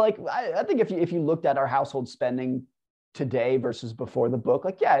 So I think if you looked at our household spending today versus before the book,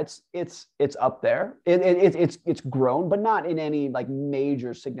 it's up there. It's grown, but not in any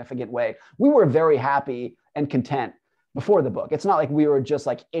major significant way. We were very happy and content before the book. It's not like we were just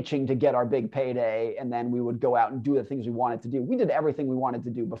itching to get our big payday and then we would go out and do the things we wanted to do. We did everything we wanted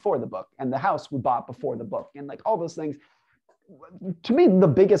to do before the book, and the house we bought before the book, and all those things. To me, the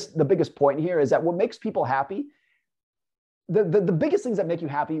biggest point here is that what makes people happy, the biggest things that make you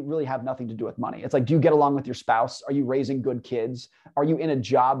happy really have nothing to do with money. It's do you get along with your spouse? Are you raising good kids? Are you in a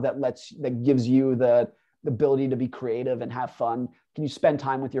job that gives you the ability to be creative and have fun? Can you spend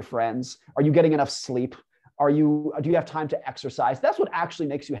time with your friends? Are you getting enough sleep? Do you have time to exercise? That's what actually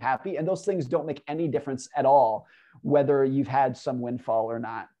makes you happy. And those things don't make any difference at all, whether you've had some windfall or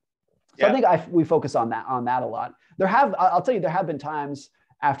not. So yeah. I think we focus on that a lot. I'll tell you, there have been times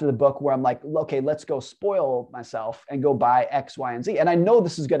after the book where I'm okay, let's go spoil myself and go buy X, Y, and Z. And I know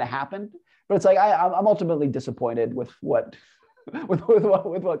this is going to happen, but it's I'm ultimately disappointed with what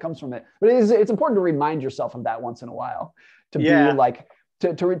comes from it. But it's important to remind yourself of that once in a while, to be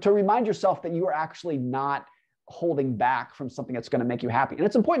to remind yourself that you are actually not holding back from something that's going to make you happy. And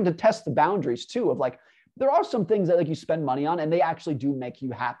it's important to test the boundaries too of there are some things that you spend money on and they actually do make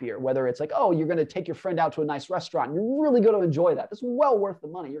you happier, whether it's oh, you're going to take your friend out to a nice restaurant. You're really going to enjoy that. It's well worth the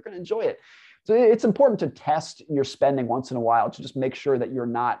money. You're going to enjoy it. So it's important to test your spending once in a while to just make sure that you're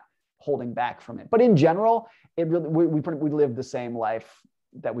not holding back from it. But in general, it really, we live the same life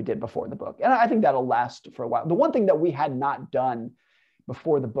that we did before the book. And I think that'll last for a while. The one thing that we had not done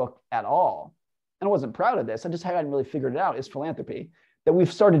before the book at all, and I wasn't proud of this, I just hadn't really figured it out, is philanthropy, that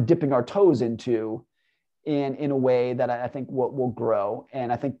we've started dipping our toes into in a way that I think will grow.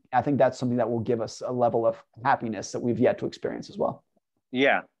 And I think that's something that will give us a level of happiness that we've yet to experience as well.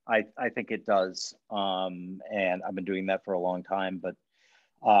 Yeah, I think it does. And I've been doing that for a long time, but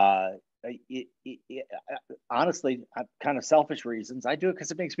honestly, kind of selfish reasons, I do it because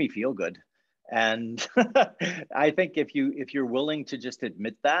it makes me feel good. And I think if you're willing to just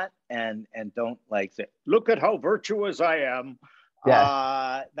admit that and don't like say, look at how virtuous I am,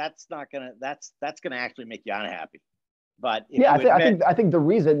 that's gonna actually make you unhappy. But I think the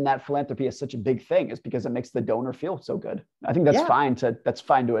reason that philanthropy is such a big thing is because it makes the donor feel so good. I think that's fine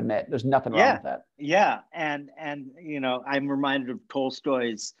to admit. There's nothing wrong with that. Yeah, and I'm reminded of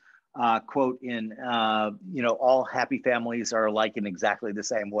Tolstoy's quote in all happy families are alike in exactly the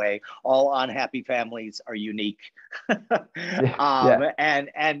same way. All unhappy families are unique.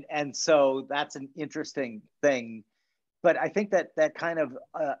 And so that's an interesting thing. But I think that kind of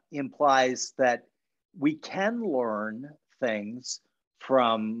implies that we can learn things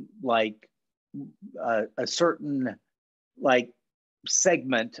from like a certain like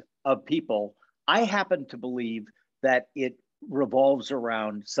segment of people. I happen to believe that it revolves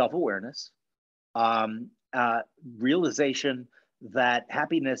around self-awareness, realization that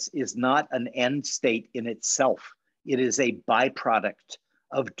happiness is not an end state in itself. It is a byproduct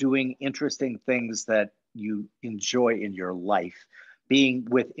of doing interesting things that you enjoy in your life, being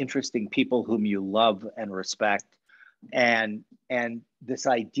with interesting people whom you love and respect, and this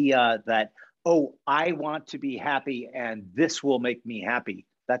idea that, oh, I want to be happy and this will make me happy.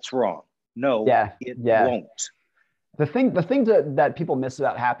 That's wrong. No, it won't. The thing that people miss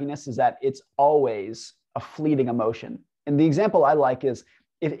about happiness is that it's always a fleeting emotion. And the example I like is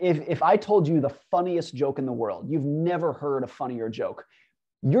if I told you the funniest joke in the world, you've never heard a funnier joke,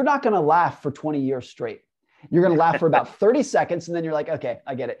 you're not going to laugh for 20 years straight. You're going to laugh for about 30 seconds. And then you're like, okay,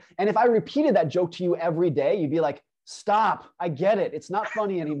 I get it. And if I repeated that joke to you every day, you'd be like, stop, I get it. It's not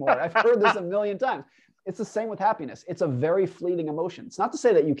funny anymore. I've heard this a million times. It's the same with happiness. It's a very fleeting emotion. It's not to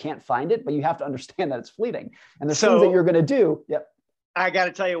say that you can't find it, but you have to understand that it's fleeting. And there's things that you're going to do. Yep. I got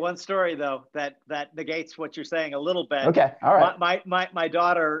to tell you one story though, that negates what you're saying a little bit. Okay. All right. My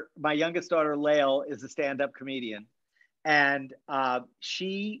daughter, my youngest daughter, Lael, is a stand-up comedian. And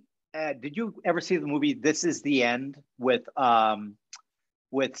she, did you ever see the movie This Is the End with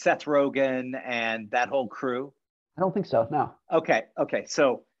Seth Rogen and that whole crew? I don't think so. No. Okay.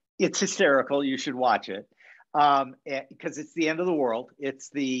 So it's hysterical. You should watch it because it's the end of the world. It's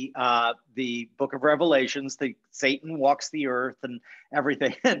the Book of Revelations. Satan walks the earth and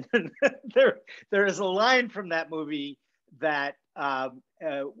everything. And there is a line from that movie that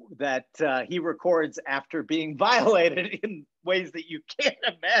he records after being violated in ways that you can't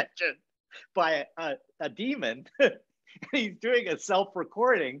imagine by a demon. He's doing a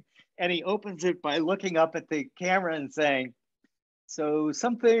self-recording, and he opens it by looking up at the camera and saying, "So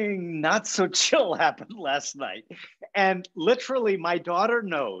something not so chill happened last night." And literally, my daughter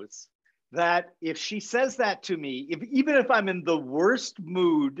knows that if she says that to me, even if I'm in the worst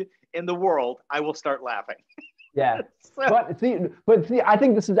mood in the world, I will start laughing. Yeah. But see, I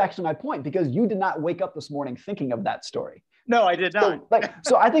think this is actually my point, because you did not wake up this morning thinking of that story. No, I did not.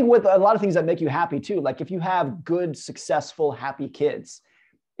 So I think with a lot of things that make you happy too, like if you have good, successful, happy kids,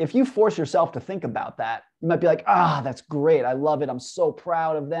 if you force yourself to think about that, you might be like, that's great. I love it. I'm so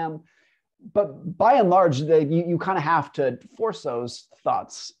proud of them. But by and large, you kind of have to force those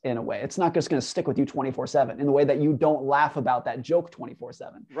thoughts in a way. It's not just going to stick with you 24/7 in the way that you don't laugh about that joke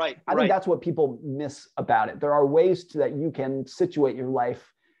 24/7. Right. I think that's what people miss about it. There are ways that you can situate your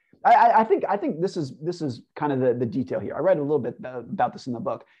life. I think this is kind of the detail here. I read a little bit about this in the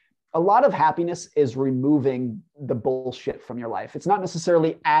book. A lot of happiness is removing the bullshit from your life. It's not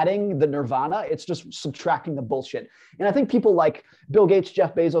necessarily adding the nirvana. It's just subtracting the bullshit. And I think people like Bill Gates,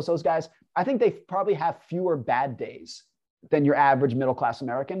 Jeff Bezos, those guys, I think they probably have fewer bad days than your average middle-class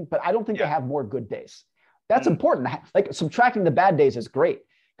American, but I don't think they have more good days. That's important. Like subtracting the bad days is great,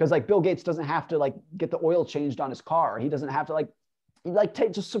 because like Bill Gates doesn't have to like get the oil changed on his car. He doesn't have to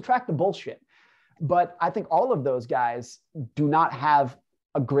just subtract the bullshit. But I think all of those guys do not have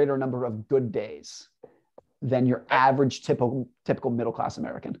a greater number of good days than your average typical middle-class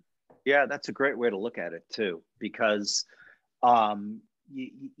American. Yeah, that's a great way to look at it too, because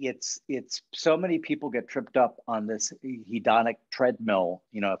it's so many people get tripped up on this hedonic treadmill.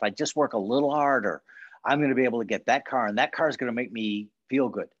 You know, if I just work a little harder, I'm going to be able to get that car, and that car is going to make me feel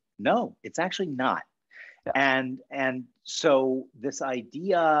good. No, it's actually not. Yeah. And so this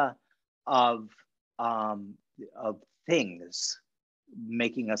idea of things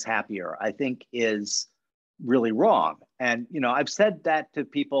making us happier, I think, is really wrong. And you know, I've said that to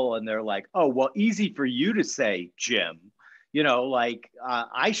people, and they're like, "Oh, well, easy for you to say, Jim." You know, like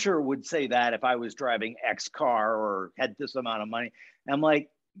I sure would say that if I was driving X car or had this amount of money. And I'm like,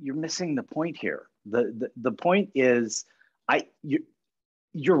 you're missing the point here. The point is,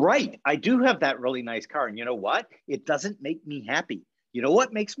 you're right. I do have that really nice car, and you know what? It doesn't make me happy. You know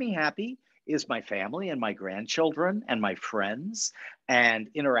what makes me happy is my family and my grandchildren and my friends and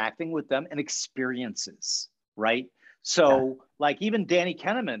interacting with them and experiences, right? So, like even Danny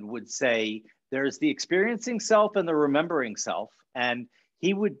Kahneman would say, there's the experiencing self and the remembering self. And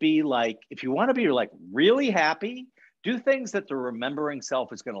he would be like, if you want to be like really happy, do things that the remembering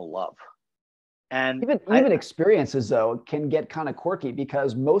self is going to love. And even experiences though can get kind of quirky,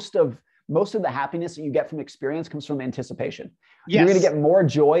 because most of the happiness that you get from experience comes from anticipation. Yes. You're going to get more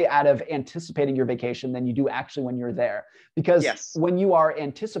joy out of anticipating your vacation than you do actually when you're there. Because when you are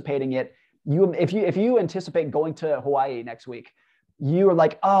anticipating it, if you anticipate going to Hawaii next week, you are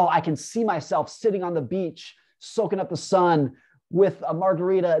like, oh, I can see myself sitting on the beach, soaking up the sun with a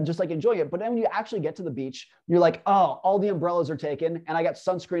margarita, just like enjoying it. But then when you actually get to the beach, you're like, oh, all the umbrellas are taken, and I got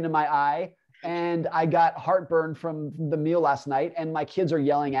sunscreen in my eye, and I got heartburn from the meal last night, and my kids are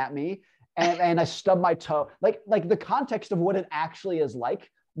yelling at me, and I stubbed my toe. Like the context of what it actually is like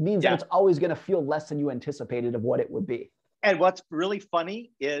means that it's always going to feel less than you anticipated of what it would be. And what's really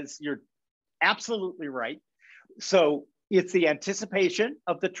funny is you're absolutely right. So it's the anticipation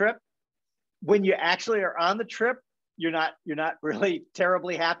of the trip. When you actually are on the trip, you're not really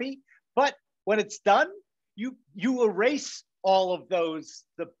terribly happy. But when it's done, you erase all of those,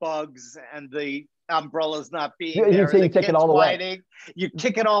 the bugs and the umbrellas not being there. You kick it all away. You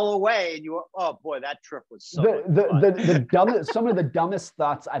kick it all away, and oh boy, that trip was so fun. The dumbest, some of the dumbest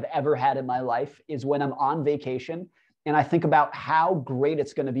thoughts I've ever had in my life is when I'm on vacation and I think about how great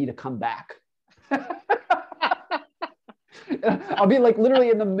it's going to be to come back. I'll be like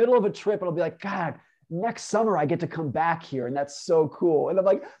literally in the middle of a trip, and I'll be like, God, next summer I get to come back here, and that's so cool. And I'm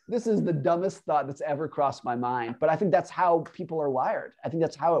like, this is the dumbest thought that's ever crossed my mind. But I think that's how people are wired. I think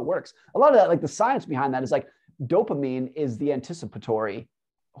that's how it works. A lot of that, like the science behind that is like dopamine is the anticipatory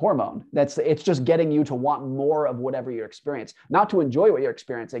hormone. It's just getting you to want more of whatever you're experiencing, not to enjoy what you're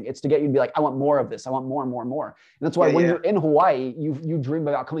experiencing. It's to get you to be like, I want more of this. I want more and more and more. And that's why when you're in Hawaii, you dream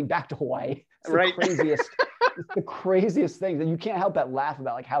about coming back to Hawaii. It's the craziest. It's the craziest things, and you can't help but laugh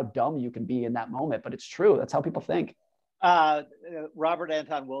about like how dumb you can be in that moment, but it's true. That's how people think. Robert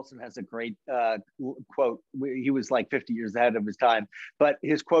Anton Wilson has a great quote. He was like 50 years ahead of his time, but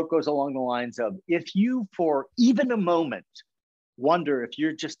his quote goes along the lines of, if you for even a moment wonder if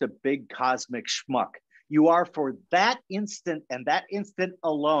you're just a big cosmic schmuck, you are for that instant and that instant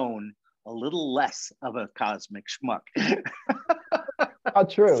alone a little less of a cosmic schmuck. How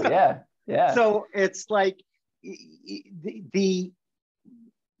true. Yeah. So it's like the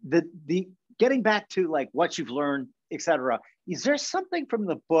getting back to like what you've learned, etc. Is there something from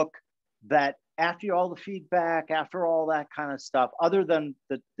the book that after all the feedback, after all that kind of stuff, other than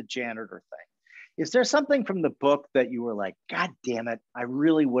the janitor thing, is there something from the book that you were like, God damn it, I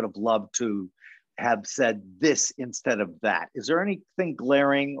really would have loved to have said this instead of that? Is there anything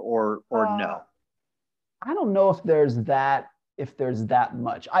glaring or no? I don't know if there's that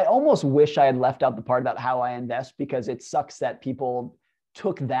much. I almost wish I had left out the part about how I invest, because it sucks that people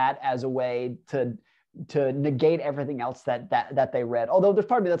took that as a way to negate everything else that they read. Although there's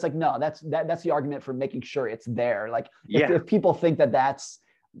part of me that's like, no, that's the argument for making sure it's there. Like if people think that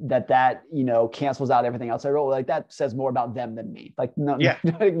cancels out everything else I wrote, like that says more about them than me. Like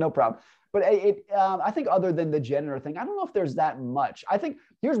no problem. But I think other than the gender thing, I don't know if there's that much. I think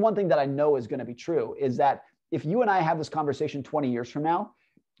here's one thing that I know is going to be true is that if you and I have this conversation 20 years from now,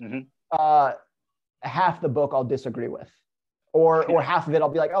 half the book I'll disagree with, or half of it I'll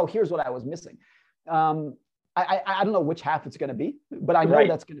be like, oh, here's what I was missing. I don't know which half it's going to be, but I know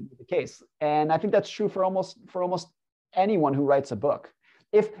that's going to be the case. And I think that's true for almost anyone who writes a book.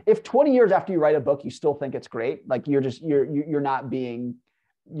 If 20 years after you write a book, you still think it's great, like you're not being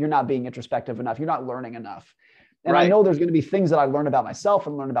introspective enough, you're not learning enough. And I know there's going to be things that I learn about myself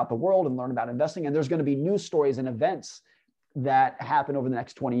and learn about the world and learn about investing. And there's going to be news stories and events that happen over the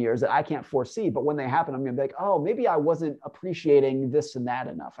next 20 years that I can't foresee. But when they happen, I'm going to be like, oh, maybe I wasn't appreciating this and that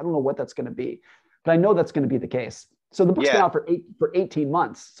enough. I don't know what that's going to be, but I know that's going to be the case. So the book's been out for 18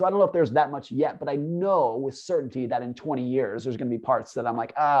 months. So I don't know if there's that much yet, but I know with certainty that in 20 years, there's going to be parts that I'm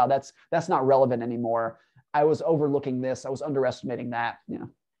like, that's not relevant anymore. I was overlooking this. I was underestimating that,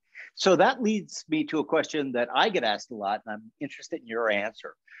 So that leads me to a question that I get asked a lot, and I'm interested in your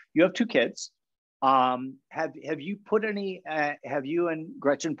answer. You have two kids. Have you and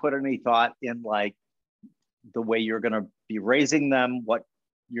Gretchen put any thought in like the way you're going to be raising them, what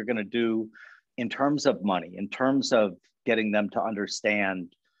you're going to do in terms of money, in terms of getting them to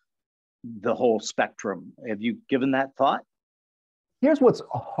understand the whole spectrum? Have you given that thought? Here's what's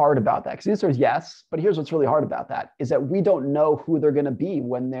hard about that. Because the answer is yes, but here's what's really hard about that is that we don't know who they're going to be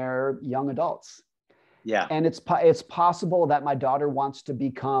when they're young adults. Yeah. And it's possible that my daughter wants to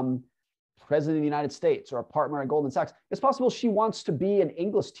become president of the United States or a partner at Goldman Sachs. It's possible she wants to be an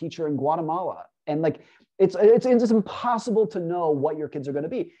English teacher in Guatemala. And like, it's impossible to know what your kids are going to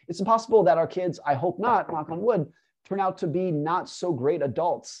be. It's impossible that our kids, I hope not, knock on wood, turn out to be not so great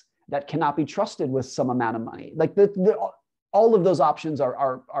adults that cannot be trusted with some amount of money. Like all of those options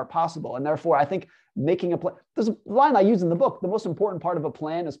are possible. And therefore, I think making a plan, there's a line I use in the book, the most important part of a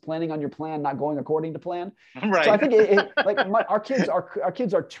plan is planning on your plan, not going according to plan. Right. So I think our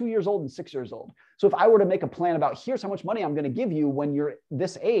kids are 2 years old and 6 years old. So if I were to make a plan about here's how much money I'm going to give you when you're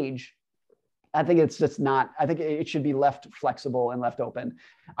this age, I think it's just not, I think it should be left flexible and left open.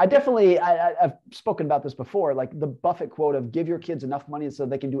 I've spoken about this before, like the Buffett quote of give your kids enough money so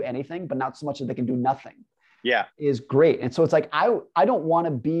they can do anything, but not so much that they can do nothing. Yeah, is great. And so it's like, I don't want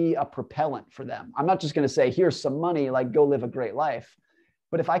to be a propellant for them. I'm not just going to say, here's some money, like go live a great life.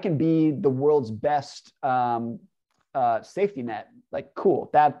 But if I can be the world's best safety net, like cool,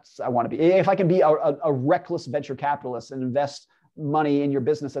 I want to be. If I can be a reckless venture capitalist and invest money in your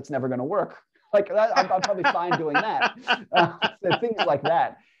business that's never going to work, like that, I'm probably fine doing that. So things like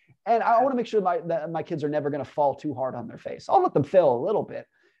that. And I want to make sure that my kids are never going to fall too hard on their face. I'll let them fail a little bit,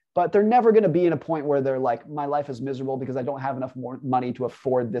 but they're never going to be in a point where they're like, my life is miserable because I don't have enough more money to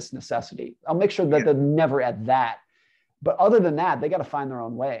afford this necessity. I'll make sure that they're never at that. But other than that, they got to find their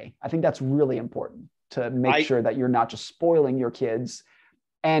own way. I think that's really important to make sure that you're not just spoiling your kids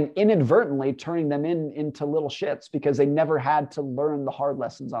and inadvertently turning them into little shits because they never had to learn the hard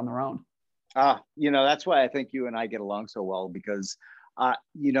lessons on their own. That's why I think you and I get along so well because,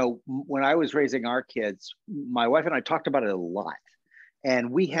 when I was raising our kids, my wife and I talked about it a lot.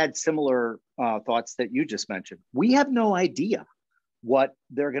 And we had similar thoughts that you just mentioned. We have no idea what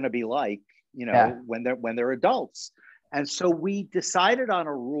they're going to be like, when they're adults. And so we decided on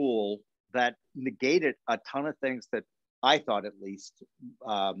a rule that negated a ton of things that I thought at least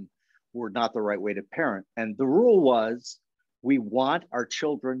were not the right way to parent. And the rule was we want our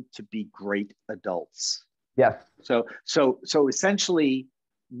children to be great adults. Yeah. So essentially,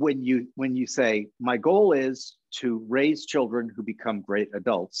 when you say my goal is to raise children who become great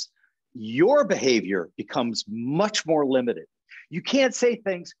adults, your behavior becomes much more limited. You can't say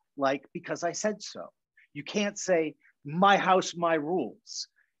things like, because I said so. You can't say, my house, my rules.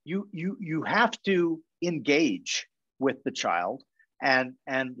 You have to engage with the child and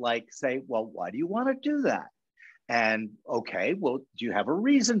like say, well, why do you want to do that? And okay, well, do you have a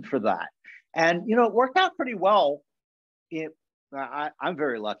reason for that? And it worked out pretty well. I'm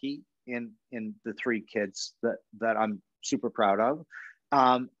very lucky in the three kids that I'm super proud of.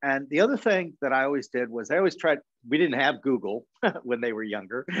 And the other thing that I always did was we didn't have Google when they were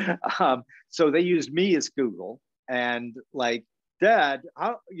younger. So they used me as Google and like, Dad,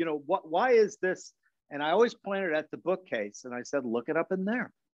 why is this? And I always pointed at the bookcase and I said, look it up in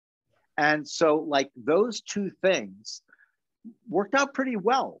there. And so like those two things worked out pretty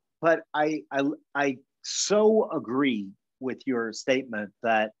well. But I so agree with your statement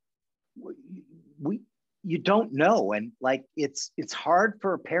that you don't know. And like, it's hard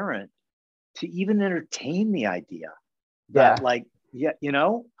for a parent to even entertain the idea that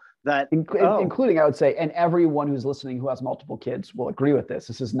including, I would say, and everyone who's listening who has multiple kids will agree with this.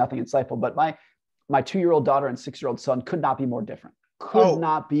 This is nothing insightful, but my 2-year-old daughter and 6-year-old son could not be more different.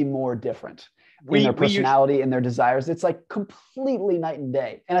 Not be more different in their personality and their desires. It's like completely night and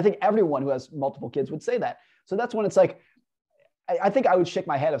day. And I think everyone who has multiple kids would say that. So that's when it's like, I think I would shake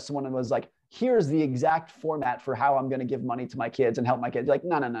my head if someone was like, here's the exact format for how I'm going to give money to my kids and help my kids. Like,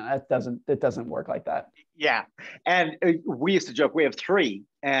 no, it doesn't work like that. Yeah. And we used to joke, we have 3.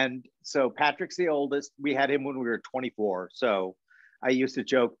 And so Patrick's the oldest. We had him when we were 24. So I used to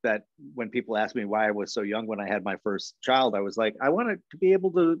joke that when people asked me why I was so young when I had my first child, I was like, I wanted to be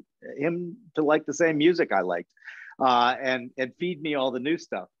able him to like the same music I liked and feed me all the new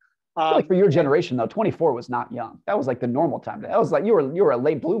stuff. I feel like for your generation though, 24 was not young. That was like the normal time. That was like you were a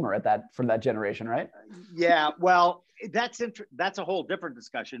late bloomer for that generation, right? Yeah, well, that's a whole different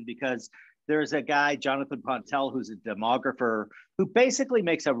discussion, because there's a guy, Jonathan Pontel, who's a demographer, who basically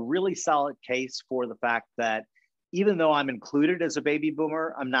makes a really solid case for the fact that even though I'm included as a baby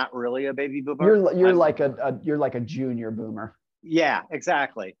boomer, I'm not really a baby boomer. You're like a junior boomer. Yeah,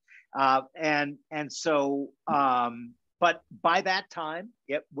 exactly. And so, but by that time,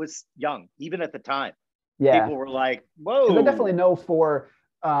 it was young. Even at the time, Yeah, people were like, "Whoa!" Because I definitely know for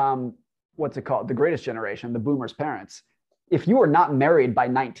what's it called, the greatest generation, the boomers' parents. If you were not married by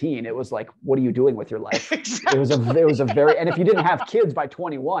 19, it was like, what are you doing with your life? Exactly. It was a very, and if you didn't have kids by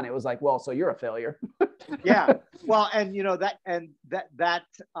 21, it was like, well, so you're a failure. Yeah. Well, and you know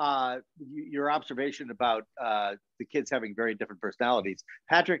your observation about the kids having very different personalities.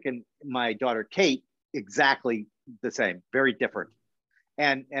 Patrick and my daughter Kate, exactly the same, very different.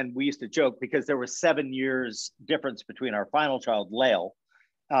 And we used to joke because there was 7 years difference between our final child, Lael,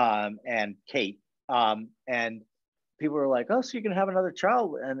 and Kate. And people were like, "Oh, so you're gonna have another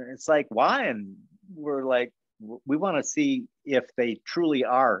child?" And it's like, "Why?" And we're like, "We want to see if they truly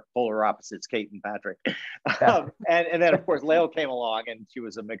are polar opposites, Kate and Patrick." Yeah. And then of course Lael came along, and she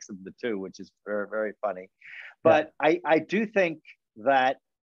was a mix of the two, which is very, very funny. But yeah. I do think that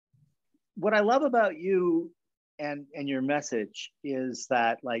what I love about you and your message is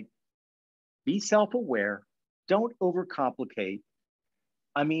that, like, be self-aware, don't overcomplicate.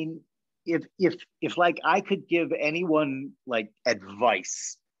 I mean, if like I could give anyone like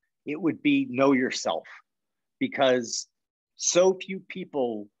advice, it would be know yourself, because so few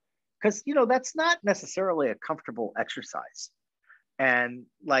people, because that's not necessarily a comfortable exercise. And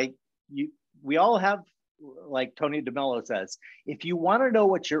like we all have, like Tony DeMello says, if you want to know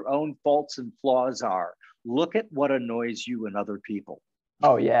what your own faults and flaws are, look at what annoys you in other people.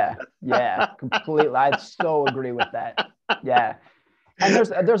 Oh yeah, completely. I so agree with that. Yeah. And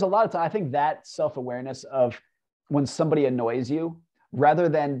there's a lot of time. I think that self-awareness of when somebody annoys you, rather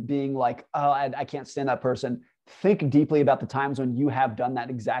than being like, oh, I can't stand that person, think deeply about the times when you have done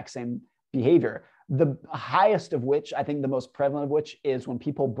that exact same behavior. The highest of which, I think the most prevalent of which, is when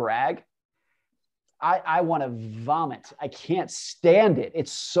people brag. I want to vomit. I can't stand it.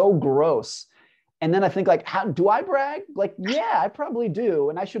 It's so gross. And then I think, like, how do I brag? Like, yeah, I probably do.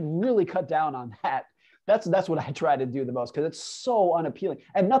 And I should really cut down on that. That's what I try to do the most, because it's so unappealing.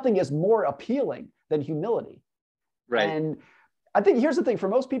 And nothing is more appealing than humility. Right. And I think here's the thing. For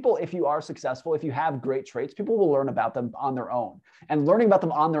most people, if you are successful, if you have great traits, people will learn about them on their own. And learning about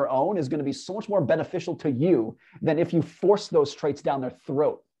them on their own is going to be so much more beneficial to you than if you force those traits down their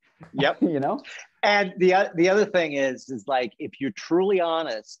throat. Yep. And the other thing is like, if you're truly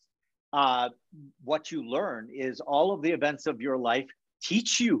honest, what you learn is all of the events of your life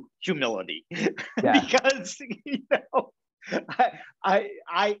teach you humility. Yeah. Because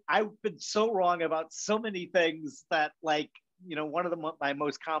I've been so wrong about so many things that, like, one of my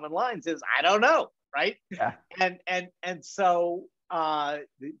most common lines is, I don't know, right? Yeah. And so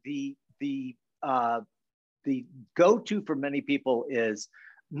the go-to for many people is,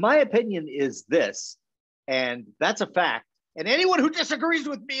 my opinion is this, and that's a fact, and anyone who disagrees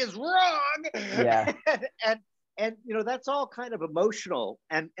with me is wrong. Yeah. and that's all kind of emotional,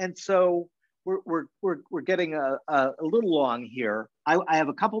 and so we're getting a little long here. I have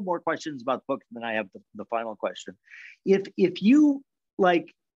a couple more questions about the book, and then I have the final question. If you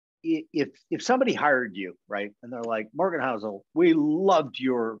like, if somebody hired you, right, and they're like, Morgan Housel, we loved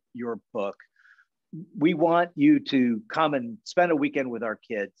your book, we want you to come and spend a weekend with our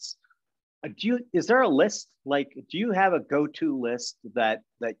kids. Is there a list? Like, do you have a go-to list that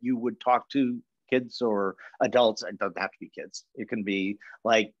you would talk to kids or adults? It doesn't have to be kids. It can be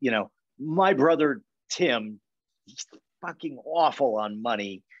like, my brother Tim, he's fucking awful on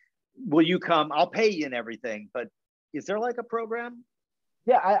money. Will you come? I'll pay you and everything. But is there like a program?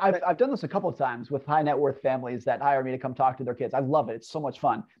 Yeah, I've done this a couple of times with high net worth families that hire me to come talk to their kids. I love it. It's so much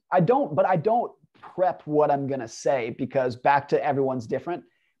fun. I don't prep what I'm going to say, because back to everyone's different.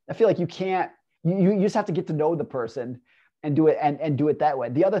 I feel like you just have to get to know the person and do it and do it that way.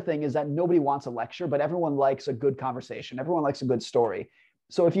 The other thing is that nobody wants a lecture, but everyone likes a good conversation. Everyone likes a good story.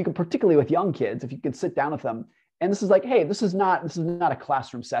 So if you could, particularly with young kids, if you could sit down with them, and this is like, hey, this is not a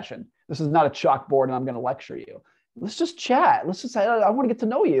classroom session. This is not a chalkboard and I'm going to lecture you. Let's just chat. Let's just say, I want to get to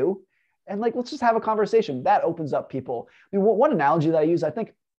know you. And like, let's just have a conversation. That opens up people. I mean, one analogy that I use, I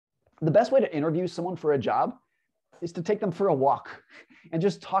think the best way to interview someone for a job is to take them for a walk. and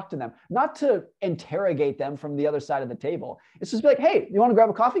just talk to them, not to interrogate them from the other side of the table. It's just be like, hey, you want to grab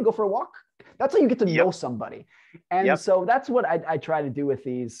a coffee, go for a walk? That's how you get to know somebody. And so that's what I try to do with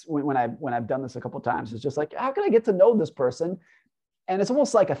these when I've done this a couple of times. It's just like, how can I get to know this person? And it's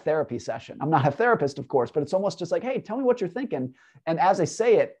almost like a therapy session. I'm not a therapist, of course, but it's almost just like, hey, tell me what you're thinking. And as I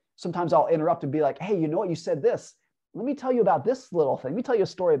say it, sometimes I'll interrupt and be like, hey, you know what, you said this. Let me tell you about this little thing. Let me tell you a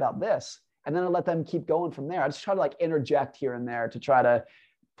story about this. And then I'll let them keep going from there. I just try to like interject here and there to try to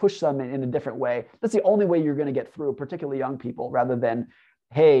push them in a different way. That's the only way you're going to get through, particularly young people, rather than,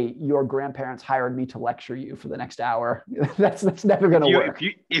 hey, your grandparents hired me to lecture you for the next hour. That's never going to work.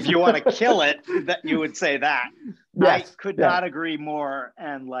 If you want to kill it, that you would say that. Yes. I could not agree more.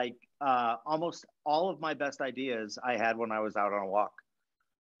 And like almost all of my best ideas I had when I was out on a walk.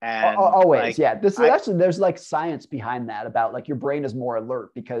 And always, like, there's like science behind that about like your brain is more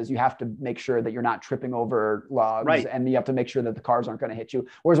alert because you have to make sure that you're not tripping over logs, and you have to make sure that the cars aren't going to hit you.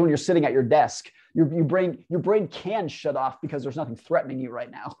 Whereas when you're sitting at your desk, your brain can shut off because there's nothing threatening you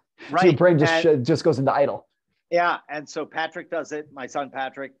right now. Right. So your brain just goes into idle. Yeah, and so Patrick does it. My son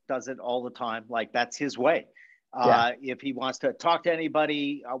Patrick does it all the time. Like that's his way. If he wants to talk to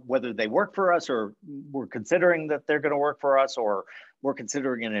anybody, whether they work for us or we're considering that they're going to work for us, or we're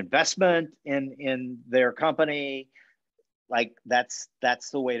considering an investment in their company, like that's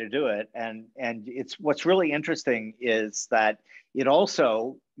the way to do it. And it's what's really interesting is that it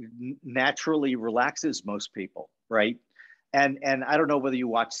also naturally relaxes most people, right? And I don't know whether you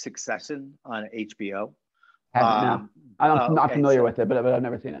watch Succession on HBO. I'm not familiar with it, but I've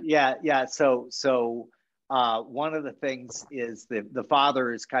never seen it. Yeah. So one of the things is the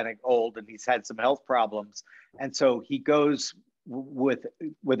father is kind of old and he's had some health problems, and so he goes with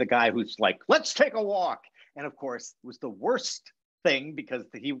a guy who's like, let's take a walk. And of course it was the worst thing because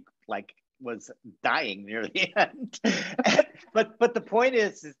he like was dying near the end. but the point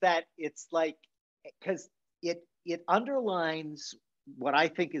is that it's like, because it underlines what I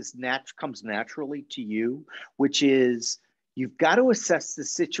think is comes naturally to you, which is you've got to assess the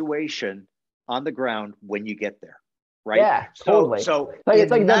situation on the ground when you get there. Right. Yeah, totally. So like, it's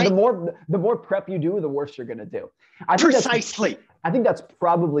like the more prep you do, the worse you're going to do. I think that's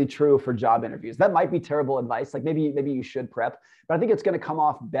probably true for job interviews. That might be terrible advice. Like maybe you should prep, but I think it's going to come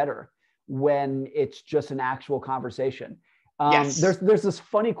off better when it's just an actual conversation. Yes. There's this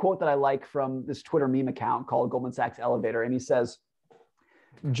funny quote that I like from this Twitter meme account called Goldman Sachs Elevator. And he says,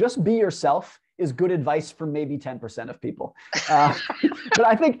 just be yourself is good advice for maybe 10% of people. But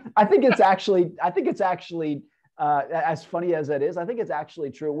I think it's actually as funny as it is, I think it's actually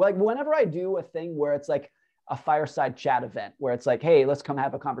true. Like whenever I do a thing where it's like a fireside chat event where it's like, hey, let's come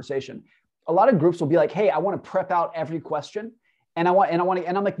have a conversation. A lot of groups will be like, hey, I want to prep out every question. And I'm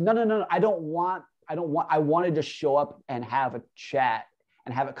like, no. I want to just show up and have a chat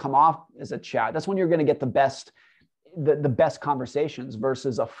and have it come off as a chat. That's when you're going to get the best conversations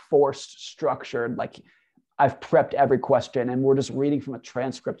versus a forced structured, like I've prepped every question and we're just reading from a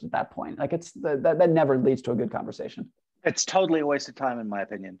transcript at that point. Like that never leads to a good conversation. It's totally a waste of time, in my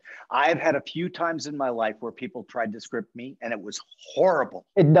opinion. I've had a few times in my life where people tried to script me and it was horrible.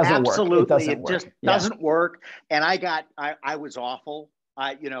 It doesn't work. Absolutely. It just doesn't work. And I was awful,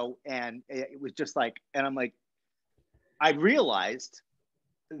 and it was just like, and I'm like, I realized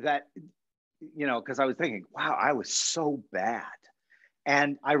that, because I was thinking, wow, I was so bad.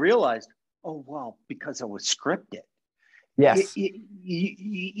 And I realized, oh, well, because I was scripted. Yes.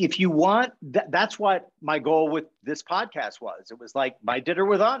 If you want, that's what my goal with this podcast was. It was like my dinner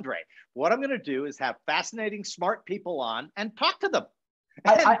with Andre. What I'm going to do is have fascinating, smart people on and talk to them.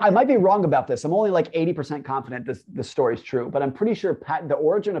 I might be wrong about this. I'm only like 80% confident this story's true, but I'm pretty sure the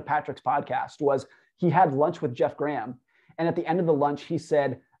origin of Patrick's podcast was he had lunch with Jeff Graham. And at the end of the lunch, he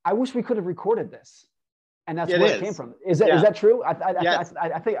said, I wish we could have recorded this. And that's where it came from. Is that true?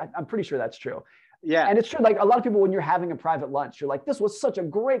 I'm pretty sure that's true. Yeah. And it's true. Like a lot of people, when you're having a private lunch, you're like, this was such a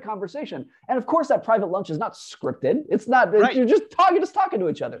great conversation. And of course that private lunch is not scripted. It's not, right. You're just talking to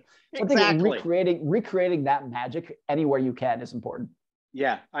each other. So exactly. I think recreating that magic anywhere you can is important.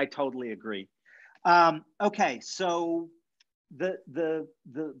 Yeah, I totally agree. Okay. So the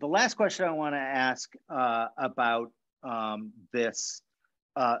last question I want to ask about this,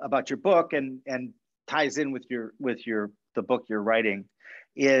 about your book and ties in with the book you're writing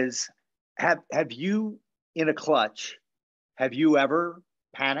is, have you, in a clutch, have you ever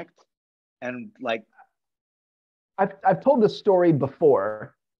panicked and like? I've told this story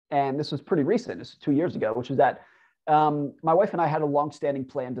before, and this was pretty recent. This was 2 years ago, which was that my wife and I had a long-standing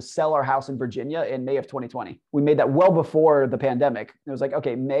plan to sell our house in Virginia in May of 2020. We made that well before the pandemic. It was like,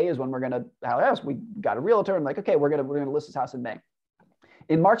 okay, May is when we're going to house. We got a realtor and like, okay, we're going to list this house in May.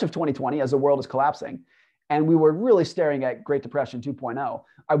 In March of 2020, as the world is collapsing, and we were really staring at Great Depression 2.0,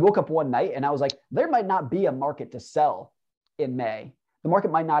 I woke up one night and I was like, there might not be a market to sell in May. The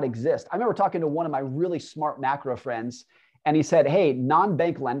market might not exist. I remember talking to one of my really smart macro friends, and he said, hey,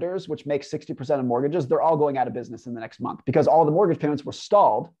 non-bank lenders, which make 60% of mortgages, they're all going out of business in the next month because all the mortgage payments were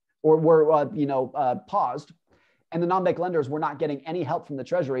stalled or were paused. And the non-bank lenders were not getting any help from the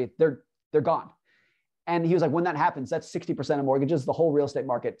Treasury. They're gone. And he was like, when that happens, that's 60% of mortgages. The whole real estate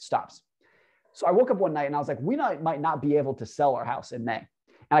market stops. So I woke up one night and I was like, we might not be able to sell our house in May.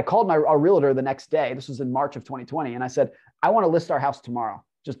 And I called our realtor the next day. This was in March of 2020. And I said, I want to list our house tomorrow.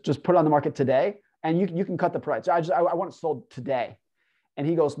 Just put it on the market today. And you can cut the price. I want it sold today. And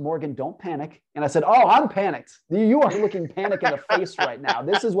he goes, Morgan, don't panic. And I said, oh, I'm panicked. You are looking panic in the face right now.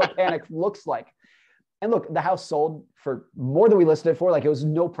 This is what panic looks like. And look, the house sold for more than we listed it for. Like, it was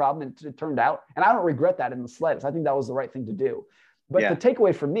no problem. It turned out. And I don't regret that in the slightest. I think that was the right thing to do. But the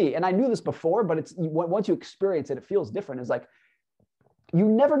takeaway for me, and I knew this before, but it's once you experience it, it feels different. Is like, you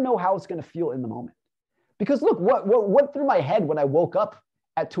never know how it's going to feel in the moment. Because look, what went through my head when I woke up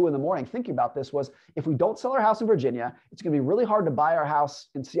at 2 a.m. thinking about this was, if we don't sell our house in Virginia, it's going to be really hard to buy our house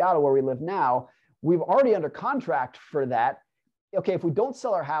in Seattle where we live now. We've already under contract for that. Okay, if we don't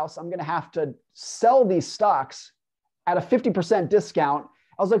sell our house, I'm going to have to sell these stocks at a 50% discount.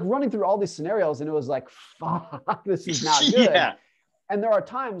 I was like running through all these scenarios and it was like, fuck, this is not good. Yeah. And there are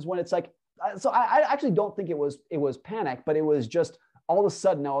times when it's like, so I actually don't think it was panic, but it was just all of a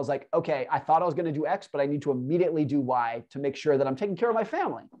sudden I was like, okay, I thought I was going to do X, but I need to immediately do Y to make sure that I'm taking care of my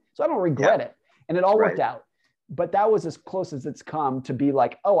family. So I don't regret it. And it all worked out. But that was as close as it's come to be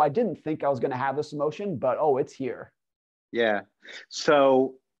like, oh, I didn't think I was going to have this emotion, but oh, it's here. Yeah.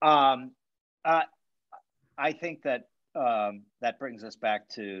 So I think that that brings us back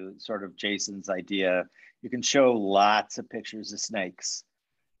to sort of Jason's idea. You can show lots of pictures of snakes,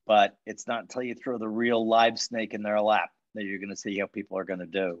 but it's not until you throw the real live snake in their lap that you're going to see how people are going to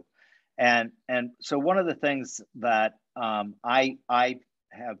do. And so one of the things that I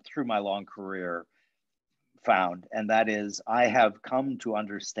have through my long career found, and that is I have come to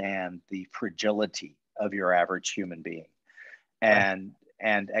understand the fragility of your average human being, and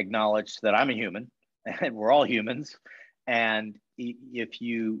acknowledge that I'm a human and we're all humans. And if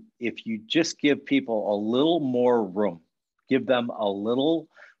you just give people a little more room, give them a little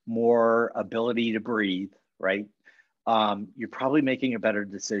more ability to breathe, right? You're probably making a better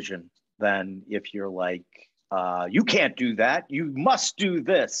decision than if you're like, you can't do that. You must do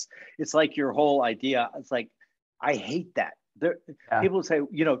this. It's like your whole idea. It's like, I hate that. People say,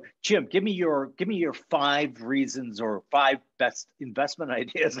 Jim, give me your 5 reasons or 5 best investment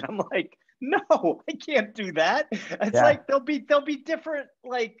ideas. And I'm like, no, I can't do that. It's like, they'll be different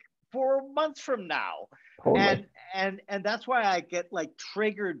like 4 months from now. Totally. And that's why I get like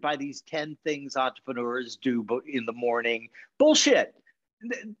triggered by these 10 things entrepreneurs do in the morning. Bullshit.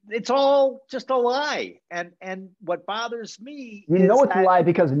 It's all just a lie. And what bothers me is it's a lie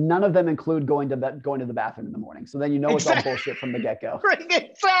because none of them include going to the bathroom in the morning. So then it's all bullshit from the get-go. Right,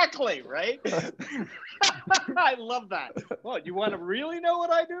 exactly, right? I love that. Well, you want to really know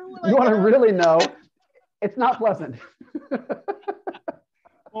what I do? You want to really know? It's not pleasant.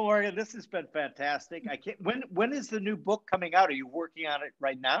 Well, Morgan, this has been fantastic. When is the new book coming out? Are you working on it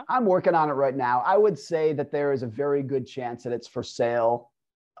right now? I'm working on it right now. I would say that there is a very good chance that it's for sale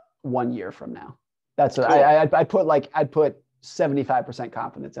 1 year from now. That's cool. I'd put 75%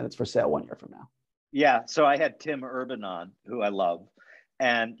 confidence and it's for sale 1 year from now. Yeah. So I had Tim Urban on, who I love,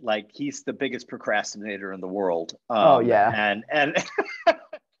 and like he's the biggest procrastinator in the world. And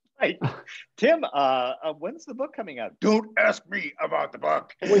like, Tim, when's the book coming out? Don't ask me about the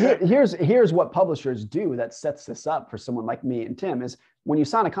book. Well, here's what publishers do that sets this up for someone like me and Tim is when you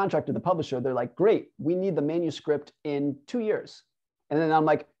sign a contract with the publisher, they're like, great, we need the manuscript in 2 years. And then I'm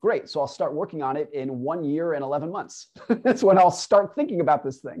like, great, so I'll start working on it in 1 year and 11 months. That's when I'll start thinking about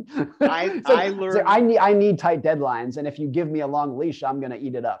this thing. I need tight deadlines, and if you give me a long leash, I'm going to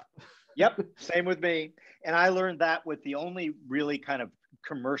eat it up. Yep, same with me. And I learned that with the only really kind of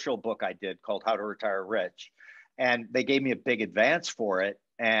commercial book I did called How to Retire Rich. And they gave me a big advance for it.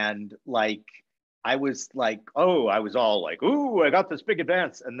 And like, I was all like, ooh, I got this big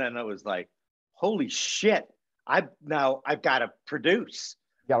advance. And then I was like, holy shit, I've got to produce.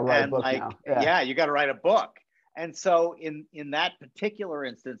 You got to write a book now. Yeah, you got to write a book. And so in that particular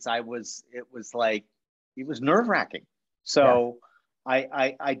instance, it was nerve-wracking. So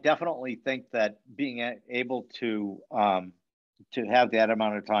I definitely think that being able to have that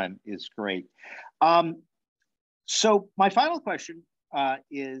amount of time is great. So my final question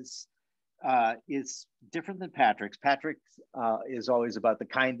is, is different than Patrick's. Patrick's is always about the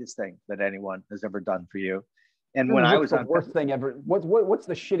kindest thing that anyone has ever done for you. And when I was the worst thing ever, what's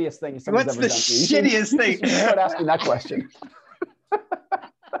the shittiest thing someone's ever done for you? Shittiest thing? You start asking that question.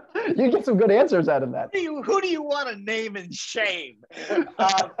 You get some good answers out of that. Who do you want to name and shame?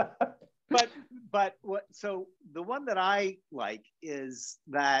 So the one that I like is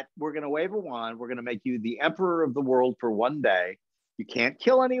that we're going to wave a wand. We're going to make you the emperor of the world for one day. You can't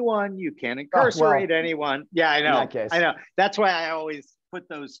kill anyone. You can't incarcerate anyone. Yeah, I know. In that case. I know. That's why I always put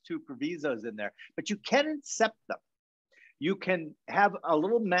those two provisos in there. But you can incept them. You can have a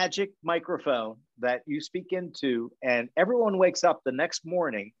little magic microphone that you speak into, and everyone wakes up the next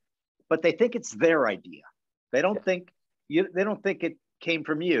morning, but they think it's their idea. They don't think it came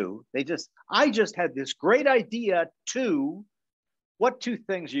from you. I just had this great idea to. What two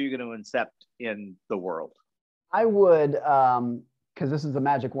things are you going to incept in the world? I would, because this is the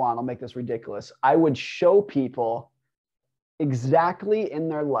magic wand, I'll make this ridiculous. I would show people exactly in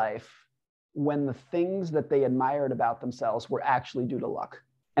their life when the things that they admired about themselves were actually due to luck.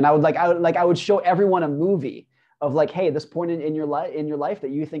 And I would show everyone a movie of like, hey, this point in your life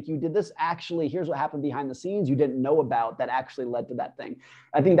that you think you did this, actually, here's what happened behind the scenes you didn't know about that actually led to that thing.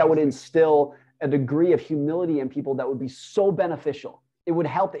 I think that would instill a degree of humility in people that would be so beneficial. It would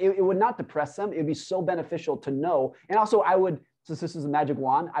help. It would not depress them. It would be so beneficial to know. And also since this is a magic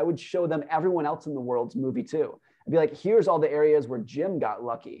wand, I would show them everyone else in the world's movie too. I'd be like, here's all the areas where Jim got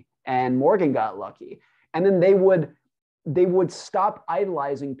lucky and Morgan got lucky. And then they would stop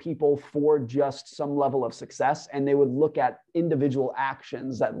idolizing people for just some level of success. And they would look at individual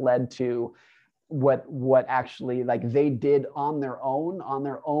actions that led to what actually like they did on their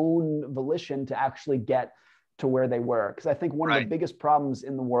own volition to actually get to where they were. Because I think one of the biggest problems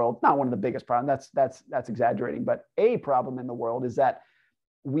in the world, not one of the biggest problems, that's exaggerating, but a problem in the world is that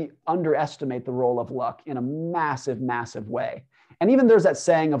we underestimate the role of luck in a massive, massive way. And even there's that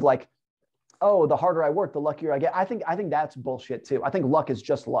saying of like, oh, the harder I work, the luckier I get. I think that's bullshit too. I think luck is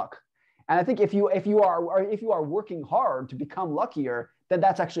just luck. And I think if you are working hard to become luckier, then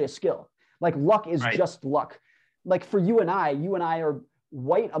that's actually a skill. Like luck is just luck. Like for you and I are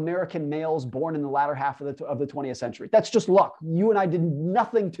white American males born in the latter half of the 20th century. That's just luck. You and I did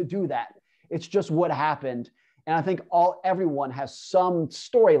nothing to do that. It's just what happened. And I think everyone has some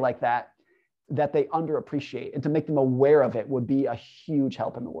story like that they underappreciate, and to make them aware of it would be a huge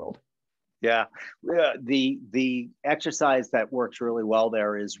help in the world. Yeah. The exercise that works really well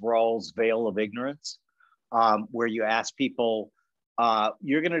there is Rawls' veil of ignorance, where you ask people,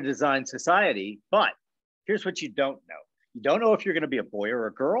 you're going to design society, but here's what you don't know. You don't know if you're going to be a boy or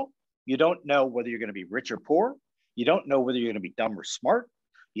a girl. You don't know whether you're going to be rich or poor. You don't know whether you're going to be dumb or smart.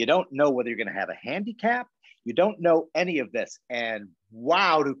 You don't know whether you're going to have a handicap. You don't know any of this. And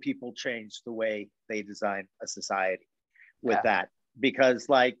wow, do people change the way they design a society with that? Because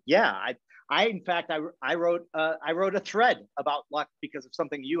like, in fact, I wrote a thread about luck because of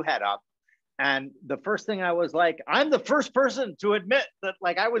something you had up. And the first thing I was like, I'm the first person to admit that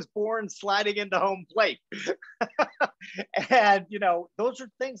like I was born sliding into home plate. And, those are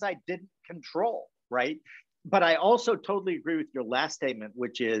things I didn't control, right? But I also totally agree with your last statement,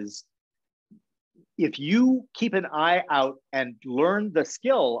 which is if you keep an eye out and learn the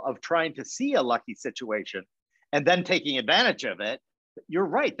skill of trying to see a lucky situation and then taking advantage of it, you're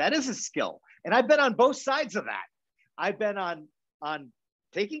right. That is a skill. And I've been on both sides of that. I've been on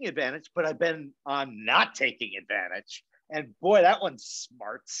taking advantage, but I've been on not taking advantage. And boy, that one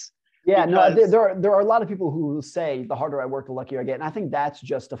smarts. Yeah, because... no, there are a lot of people who say the harder I work, the luckier I get. And I think that's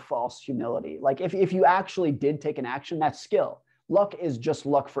just a false humility. Like if you actually did take an action, that's skill. Luck is just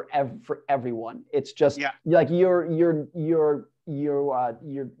luck for everyone. It's just like you're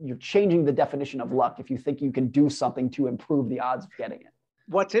changing the definition of luck if you think you can do something to improve the odds of getting it.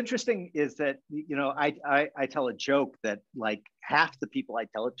 What's interesting is that, I tell a joke that like half the people I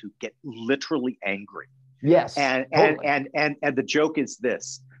tell it to get literally angry. Yes. And the joke is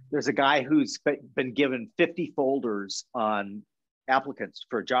this. There's a guy who's been given 50 folders on applicants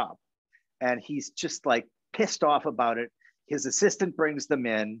for a job. And he's just like pissed off about it. His assistant brings them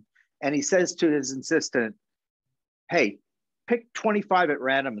in and he says to his assistant, hey, pick 25 at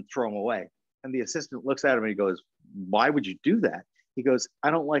random and throw them away. And the assistant looks at him and he goes, why would you do that? He goes,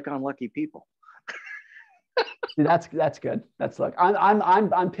 I don't like unlucky people. That's good. That's luck.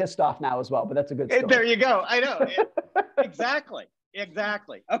 I'm pissed off now as well, but that's a good story. There you go. I know. Exactly.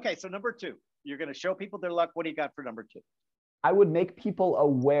 Okay, so number 2, you're going to show people their luck. What do you got for number 2? I would make people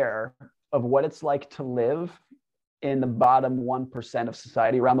aware of what it's like to live in the bottom 1% of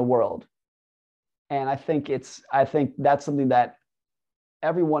society around the world. And I think that's something that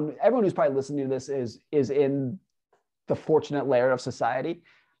everyone who's probably listening to this is in the fortunate layer of society.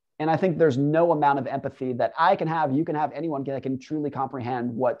 And I think there's no amount of empathy that I can have, you can have, anyone that can truly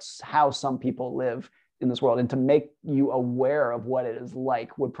comprehend how some people live in this world. And to make you aware of what it is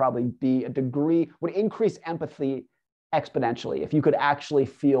like would probably be would increase empathy exponentially if you could actually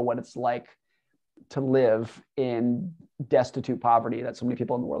feel what it's like to live in destitute poverty that so many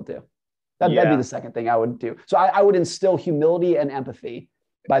people in the world do. That'd be the second thing I would do. So I would instill humility and empathy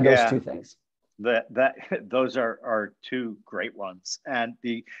by those two things. Those are two great ones. And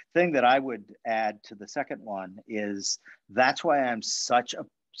the thing that I would add to the second one is that's why I'm such a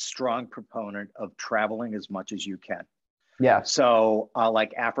strong proponent of traveling as much as you can. Yeah. So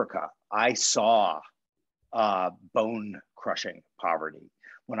like Africa, I saw bone crushing poverty.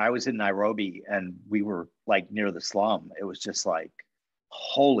 When I was in Nairobi and we were like near the slum, it was just like,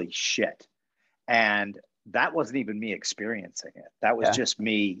 holy shit. And that wasn't even me experiencing it. That was just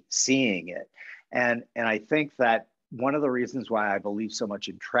me seeing it. And I think that one of the reasons why I believe so much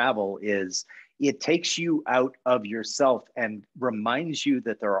in travel is it takes you out of yourself and reminds you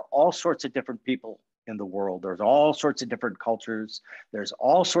that there are all sorts of different people in the world. There's all sorts of different cultures. There's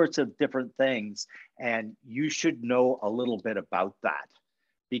all sorts of different things. And you should know a little bit about that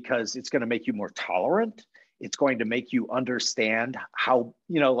because it's going to make you more tolerant. It's going to make you understand how,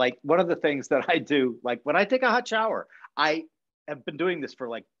 like one of the things that I do, like when I take a hot shower, I have been doing this for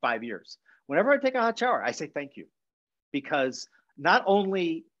like 5 years. Whenever I take a hot shower, I say thank you, because not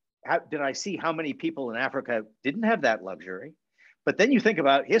only did I see how many people in Africa didn't have that luxury, but then you think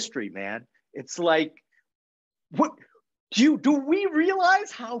about history, man. It's like, what do we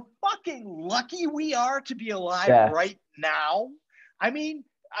realize how fucking lucky we are to be alive right now? I mean,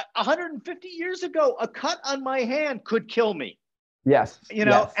 150 years ago, a cut on my hand could kill me. Yes.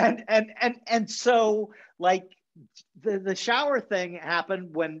 And so like the shower thing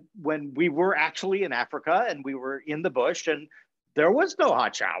happened when we were actually in Africa and we were in the bush and there was no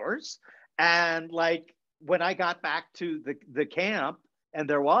hot showers. And like when I got back to the camp and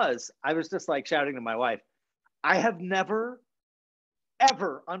I was just like shouting to my wife, I have never,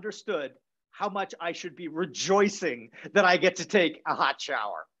 ever understood how much I should be rejoicing that I get to take a hot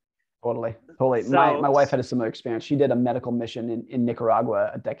shower. Totally. My wife had a similar experience. She did a medical mission in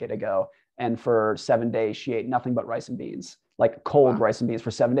Nicaragua a decade ago. And for 7 days, she ate nothing but rice and beans, like cold rice and beans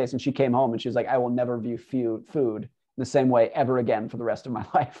for 7 days. And she came home and she was like, I will never view food the same way ever again for the rest of my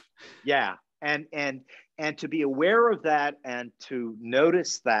life. Yeah. And to be aware of that and to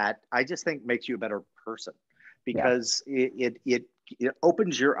notice that, I just think makes you a better person because it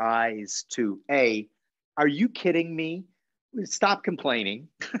opens your eyes to are you kidding me? Stop complaining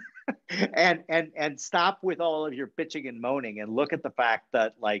and stop with all of your bitching and moaning and look at the fact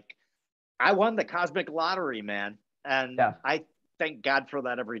that like, I won the cosmic lottery, man. And I thank God for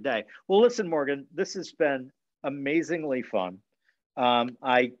that every day. Well, listen, Morgan, this has been amazingly fun.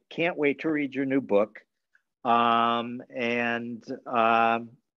 I can't wait to read your new book. And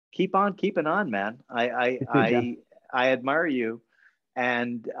keep on keeping on, man. I admire you.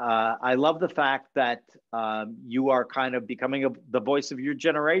 And I love the fact that you are kind of becoming the voice of your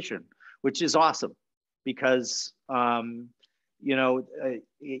generation, which is awesome because,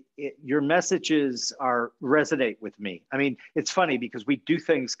 your messages resonate with me. I mean, it's funny because we do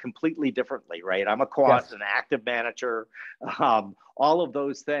things completely differently, right? I'm an active manager, all of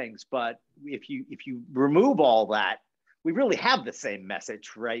those things. But if you remove all that, we really have the same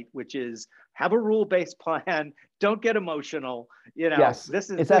message, right? Which is have a rule-based plan. Don't get emotional.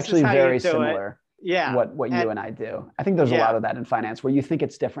 It's actually very similar. Yeah. What you and I do. I think there's a lot of that in finance where you think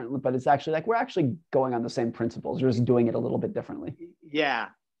it's different, but it's actually like we're actually going on the same principles. We're just doing it a little bit differently. Yeah.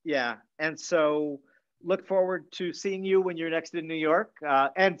 Yeah. And so look forward to seeing you when you're next in New York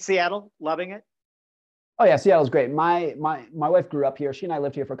and Seattle. Loving it. Oh yeah, Seattle's great. My wife grew up here. She and I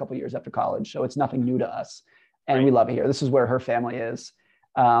lived here for a couple of years after college, so it's nothing new to us, and we love it here. This is where her family is,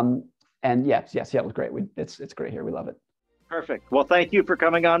 and Seattle's great. It's great here. We love it. Perfect. Well, thank you for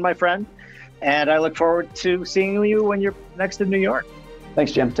coming on, my friend. And I look forward to seeing you when you're next in New York.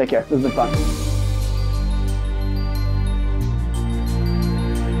 Thanks, Jim. Take care. This has been fun.